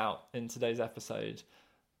lay out in today's episode,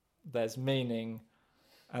 there's meaning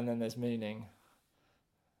and then there's meaning.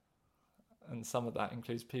 And some of that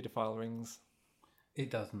includes paedophile rings.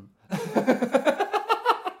 It doesn't.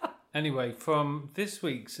 Anyway, from this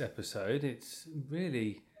week's episode, it's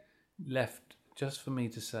really left just for me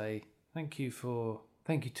to say thank you to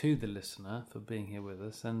the listener for being here with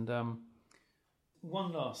us. And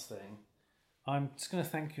one last thing, I'm just going to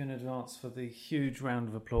thank you in advance for the huge round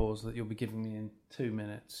of applause that you'll be giving me in 2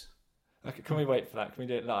 minutes. Okay, can we wait for that? Can we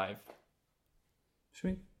do it live?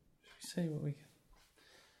 Should we say what we can?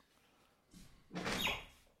 Are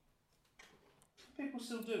people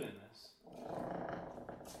still doing this?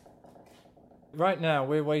 Right now,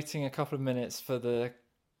 we're waiting a couple of minutes for the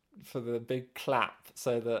big clap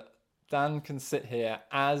so that Dan can sit here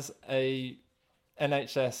as a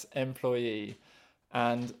NHS employee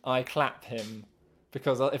and I clap him,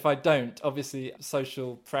 because if I don't, obviously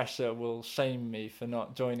social pressure will shame me for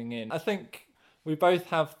not joining in. I think we both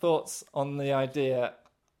have thoughts on the idea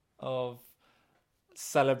of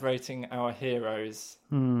celebrating our heroes.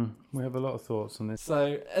 We have a lot of thoughts on this.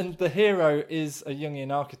 So, and the hero is a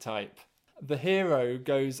Jungian archetype. The hero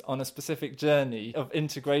goes on a specific journey of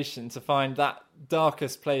integration to find that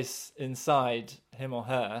darkest place inside him or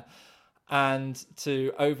her and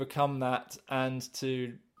to overcome that and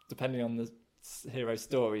to, depending on the hero's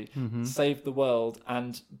story, save the world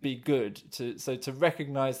and be good. To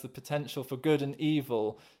recognise the potential for good and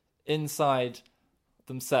evil inside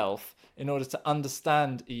themselves in order to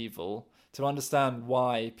understand evil, to understand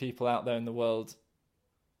why people out there in the world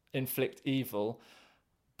inflict evil,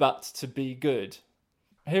 but to be good.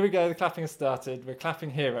 Here we go, the clapping has started. We're clapping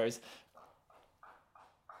heroes.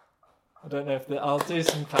 I don't know if I'll do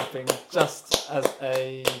some clapping just as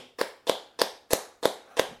a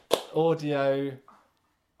audio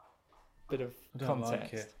bit of context.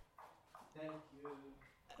 Like it. Thank you.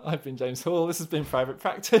 I've been James Hall. This has been Private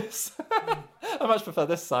Practice. I much prefer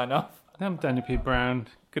this sign off. I'm Danny P. Brown.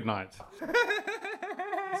 Good night.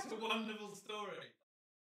 It's a wonderful story.